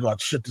 All right, we're gonna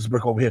shit this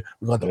brick over here.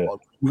 We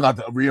got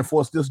to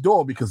reinforce this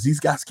door because these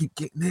guys keep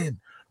getting in.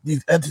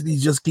 These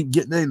entities just keep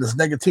getting in. This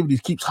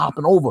negativity keeps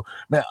hopping over.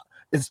 Man,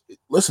 it's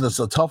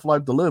a tough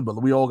life to live,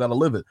 but we all got to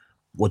live it.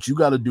 What you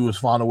got to do is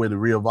find a way to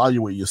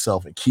reevaluate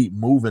yourself and keep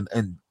moving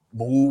and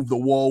move the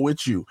wall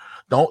with you.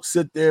 Don't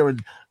sit there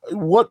and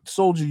what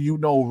soldier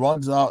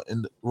runs out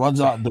in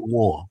the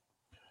war.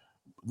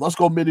 Let's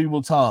go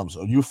medieval times.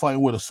 Are you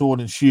fighting with a sword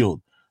and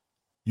shield?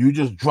 You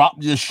just drop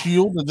your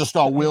shield and just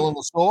start wielding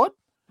the sword?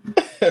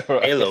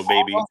 Halo,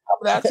 baby.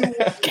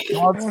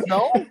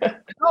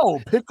 No,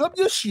 pick up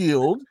your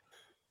shield,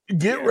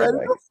 get ready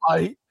to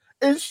fight,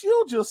 and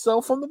shield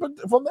yourself from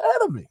the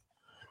enemy.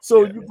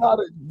 So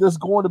there's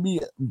going to be,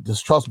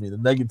 just trust me, the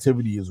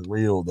negativity is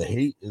real. The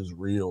hate is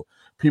real.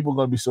 People are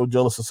going to be so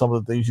jealous of some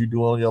of the things you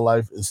do in your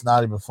life. It's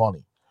not even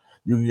funny.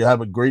 You have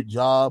a great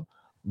job.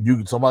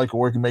 Somebody can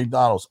work at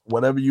McDonald's.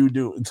 Whatever you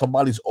do,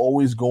 somebody's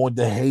always going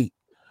to hate.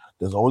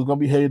 There's always going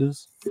to be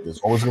haters. There's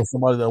always going to be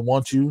somebody that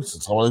wants you.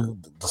 Somebody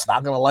that's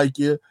not going to like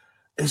you.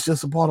 It's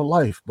just a part of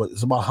life. But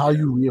it's about how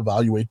you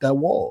reevaluate that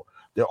wall.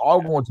 There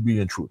are going to be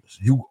intruders.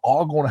 You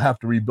are going to have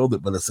to rebuild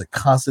it, but it's a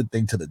constant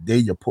thing to the day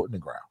you're put in the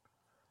ground.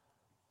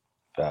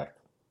 Fact.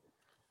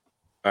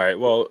 All right.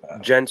 Well,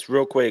 gents,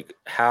 real quick,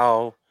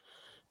 how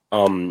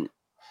can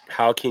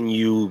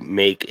you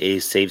make a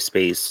safe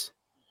space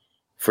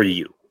for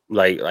you?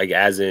 Like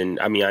as in,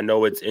 I mean, I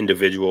know it's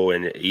individual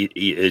and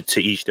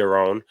to each their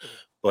own,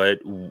 but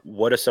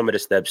what are some of the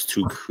steps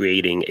to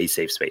creating a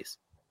safe space?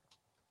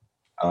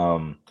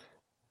 I'll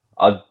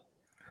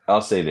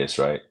say this,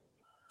 right?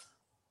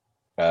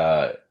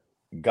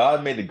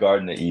 God made the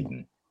Garden of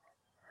Eden,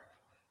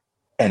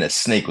 and a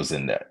snake was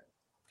in there.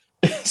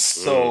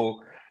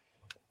 So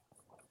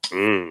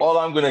all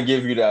I'm going to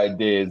give you the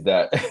idea is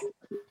that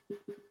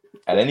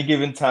at any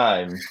given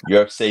time,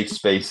 your safe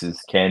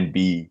spaces can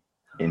be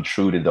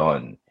intruded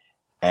on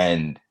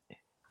and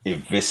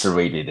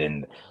eviscerated,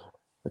 and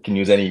you can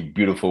use any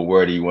beautiful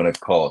word you want to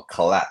call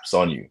collapse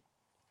on you.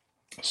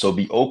 So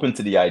be open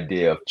to the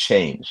idea of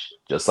change.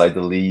 Just like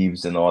the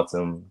leaves in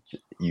autumn,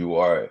 you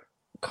are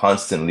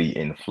constantly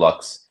in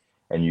flux,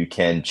 and you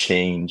can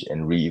change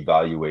and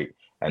reevaluate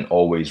and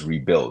always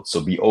rebuild. So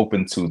be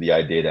open to the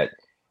idea that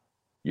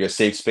your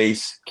safe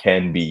space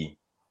can be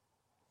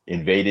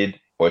invaded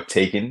or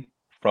taken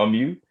from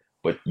you,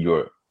 but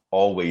you're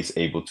always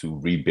able to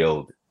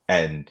rebuild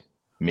and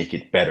make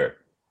it better.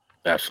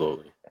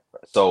 Absolutely.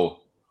 So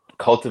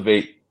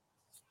cultivate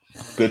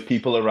good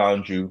people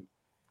around you,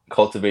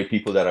 cultivate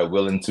people that are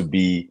willing to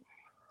be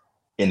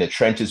in the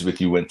trenches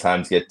with you when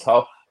times get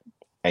tough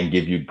and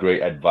give you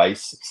great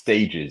advice,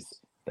 stages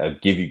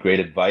that give you great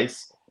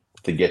advice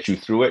to get you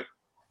through it,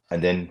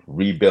 and then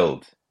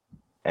rebuild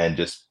and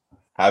just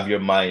have your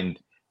mind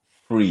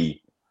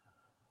free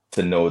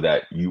to know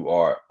that you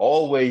are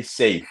always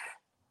safe.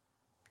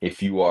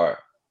 If you are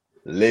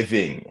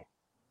living,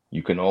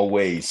 you can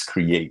always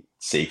create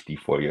safety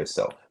for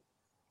yourself.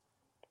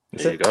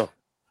 There you go.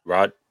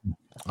 Rod?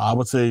 I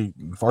would say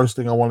first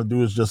thing I want to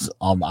do is just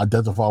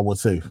identify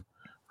what's safe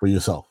for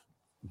yourself.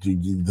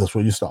 That's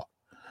where you start.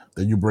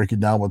 Then you break it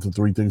down with the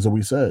three things that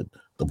we said.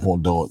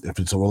 If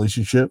it's a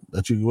relationship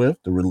that you're with,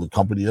 the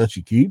company that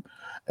you keep,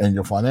 and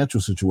your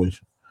financial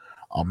situation.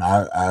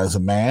 As a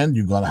man,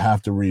 you're going to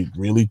have to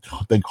really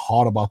think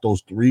hard about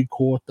those three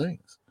core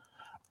things.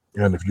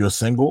 And if you're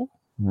single,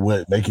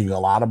 with making a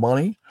lot of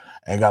money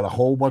and got a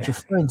whole bunch of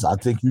friends, I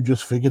think you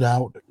just figured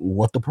out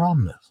what the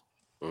problem is.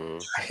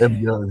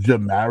 If you're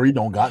married,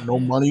 don't got no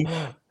money,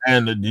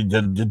 and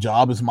the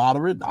job is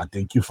moderate, I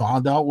think you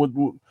found out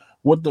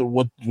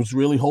what's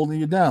really holding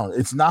you down.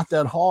 It's not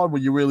that hard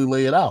when you really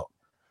lay it out.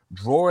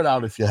 Draw it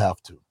out if you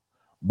have to.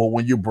 But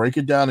when you break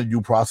it down and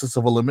do process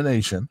of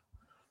elimination,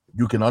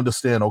 you can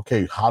understand,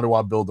 okay, how do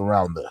I build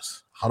around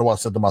this? How do I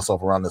center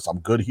myself around this? I'm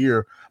good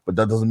here, but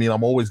that doesn't mean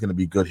I'm always going to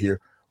be good here,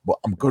 but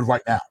I'm good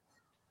right now.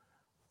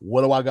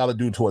 What do I got to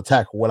do to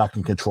attack what I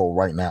can control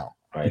right now?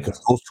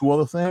 Because those two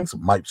other things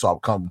might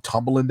come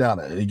tumbling down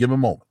at any given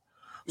moment.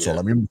 So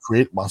let me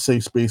create my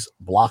safe space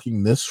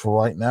blocking this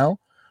for right now,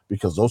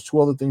 because those two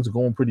other things are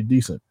going pretty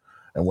decent.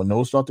 And when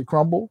those start to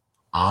crumble,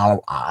 I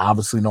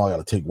obviously know I got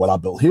to take what I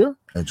built here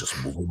and just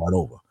move it right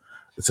over.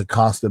 It's a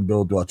constant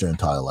build throughout your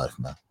entire life,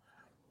 man.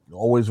 You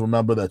always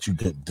remember that you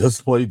get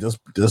this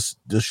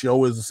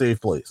show is a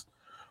safe place.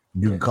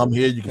 You can come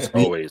here, you can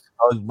speak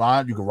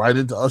mind, you can write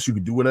into us, you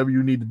can do whatever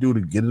you need to do to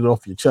get it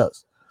off your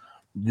chest.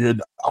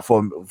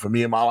 For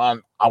me and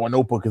Mahlon, our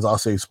notebook is our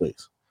safe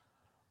space.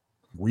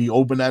 We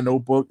open that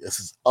notebook, this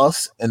is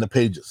us and the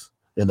pages,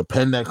 and the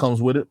pen that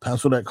comes with it,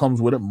 pencil that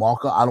comes with it,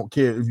 marker. I don't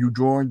care if you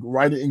drawing,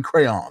 write it in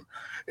crayon.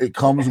 It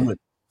comes with it.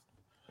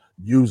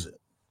 Use it.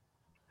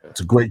 It's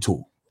a great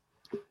tool.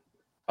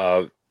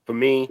 For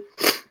me,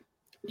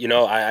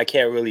 I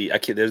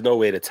can't there's no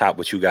way to top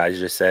what you guys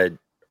just said.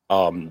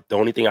 The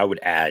only thing I would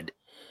add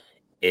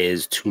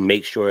is to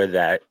make sure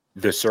that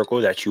the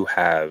circle that you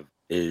have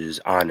is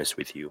honest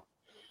with you.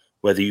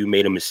 Whether you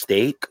made a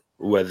mistake,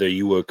 whether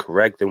you were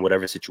correct in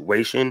whatever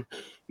situation,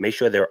 make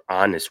sure they're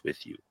honest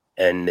with you,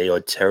 and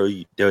they'll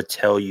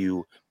tell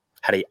you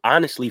how they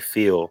honestly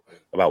feel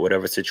about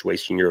whatever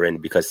situation you're in,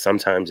 because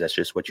sometimes that's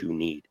just what you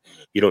need.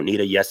 You don't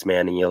need a yes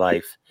man in your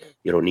life.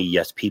 You don't need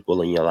yes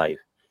people in your life.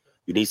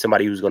 You need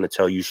somebody who's going to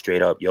tell you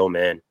straight up, yo,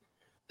 man,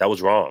 that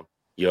was wrong.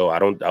 Yo, I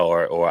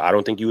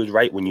don't think you was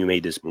right when you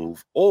made this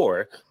move.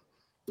 Or,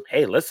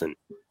 hey, listen,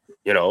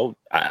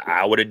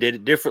 I would have did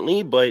it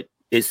differently, but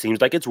it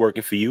seems like it's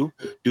working for you.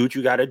 Do what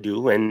you got to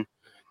do. And,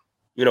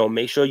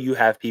 make sure you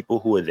have people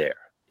who are there.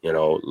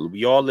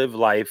 We all live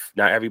life.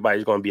 Not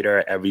everybody's going to be there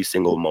at every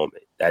single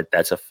moment.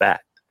 That's a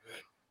fact.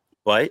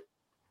 But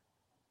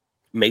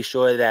make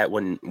sure that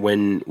when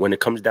it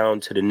comes down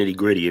to the nitty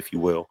gritty, if you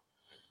will,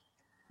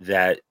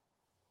 that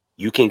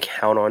you can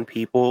count on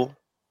people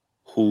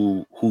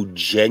who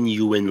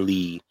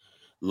genuinely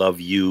love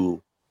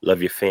you,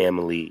 love your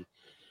family,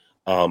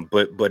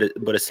 but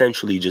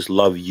essentially just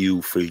love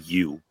you for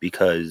you,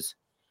 because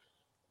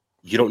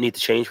you don't need to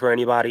change for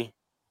anybody.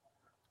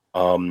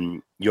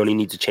 You only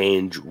need to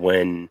change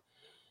when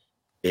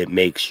it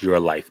makes your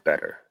life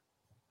better.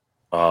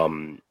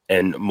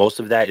 And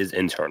most of that is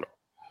internal.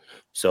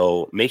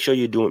 So make sure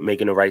you're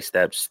making the right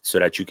steps so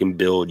that you can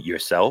build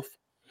yourself,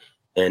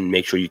 and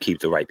make sure you keep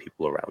the right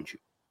people around you.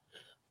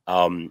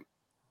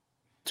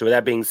 So with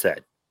that being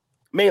said,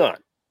 Mahlon,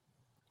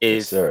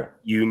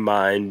 you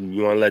want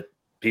to let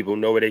people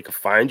know where they can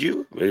find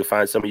you? Where they can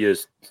find some of your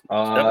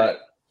stuff?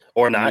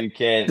 Or not? You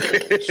can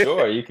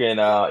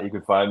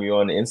find me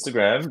on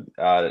Instagram.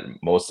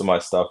 Most of my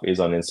stuff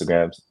is on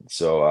Instagram,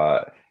 so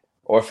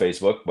or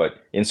Facebook, but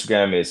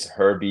Instagram is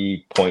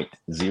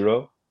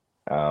Herbie.0.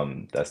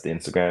 That's the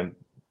Instagram.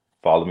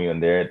 Follow me on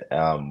there.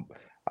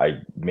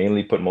 I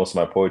mainly put most of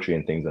my poetry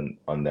and things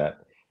on that.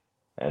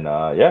 And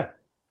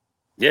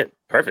yeah,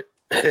 perfect.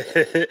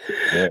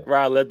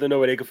 Rod, let them know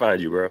where they can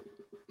find you, bro.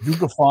 You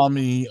can find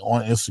me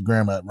on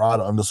Instagram at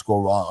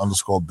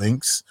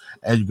Rod_Binks,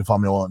 and you can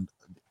find me on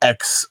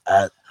X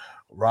at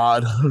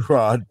Rod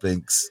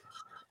Binks.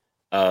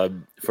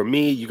 For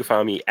me, you can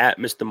find me at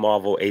Mr.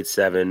 Marvel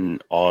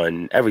 87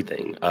 on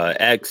everything.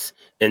 X,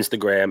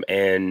 Instagram,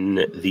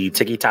 and the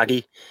TikTok.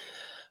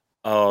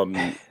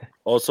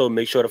 Also,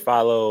 make sure to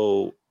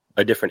follow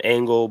A Different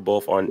Angle,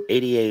 both on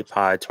 88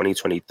 Pod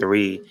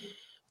 2023,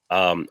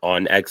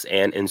 on X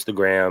and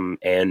Instagram.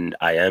 And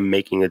I am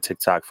making a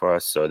TikTok for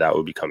us, so that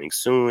will be coming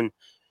soon.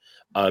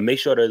 Make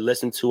sure to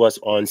listen to us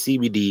on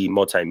CBD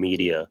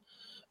Multimedia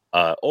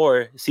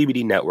or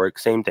CBD Network,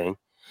 same thing.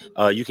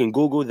 You can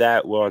Google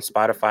that. We're on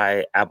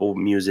Spotify, Apple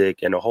Music,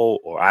 and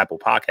Apple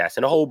Podcasts,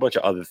 and a whole bunch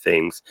of other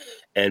things.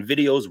 And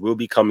videos will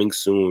be coming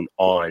soon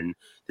on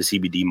the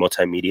CBD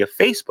Multimedia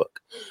Facebook.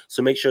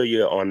 So make sure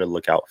you're on the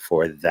lookout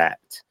for that.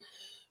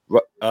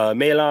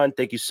 Mahlon,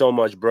 thank you so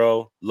much,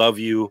 bro. Love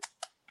you.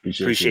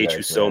 Appreciate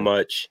you so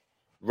much.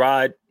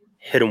 Rod,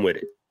 hit him with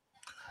it.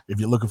 If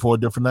you're looking for a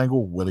different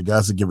angle, we're the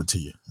guys that give it to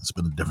you. It's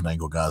been A Different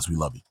Angle, guys. We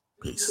love you.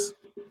 Peace.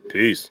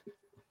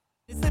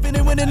 Living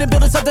and winning and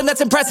building something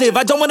that's impressive.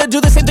 I don't want to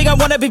do the same thing, I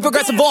want to be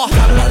progressive. Got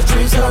a lot of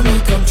dreams that I'll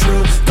make come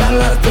true. Got a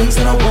lot of things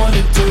that I want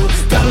to do.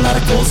 Got a lot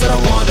of goals that I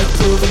want to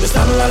prove. And there's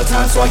not a lot of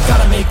time, so I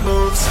gotta make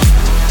moves.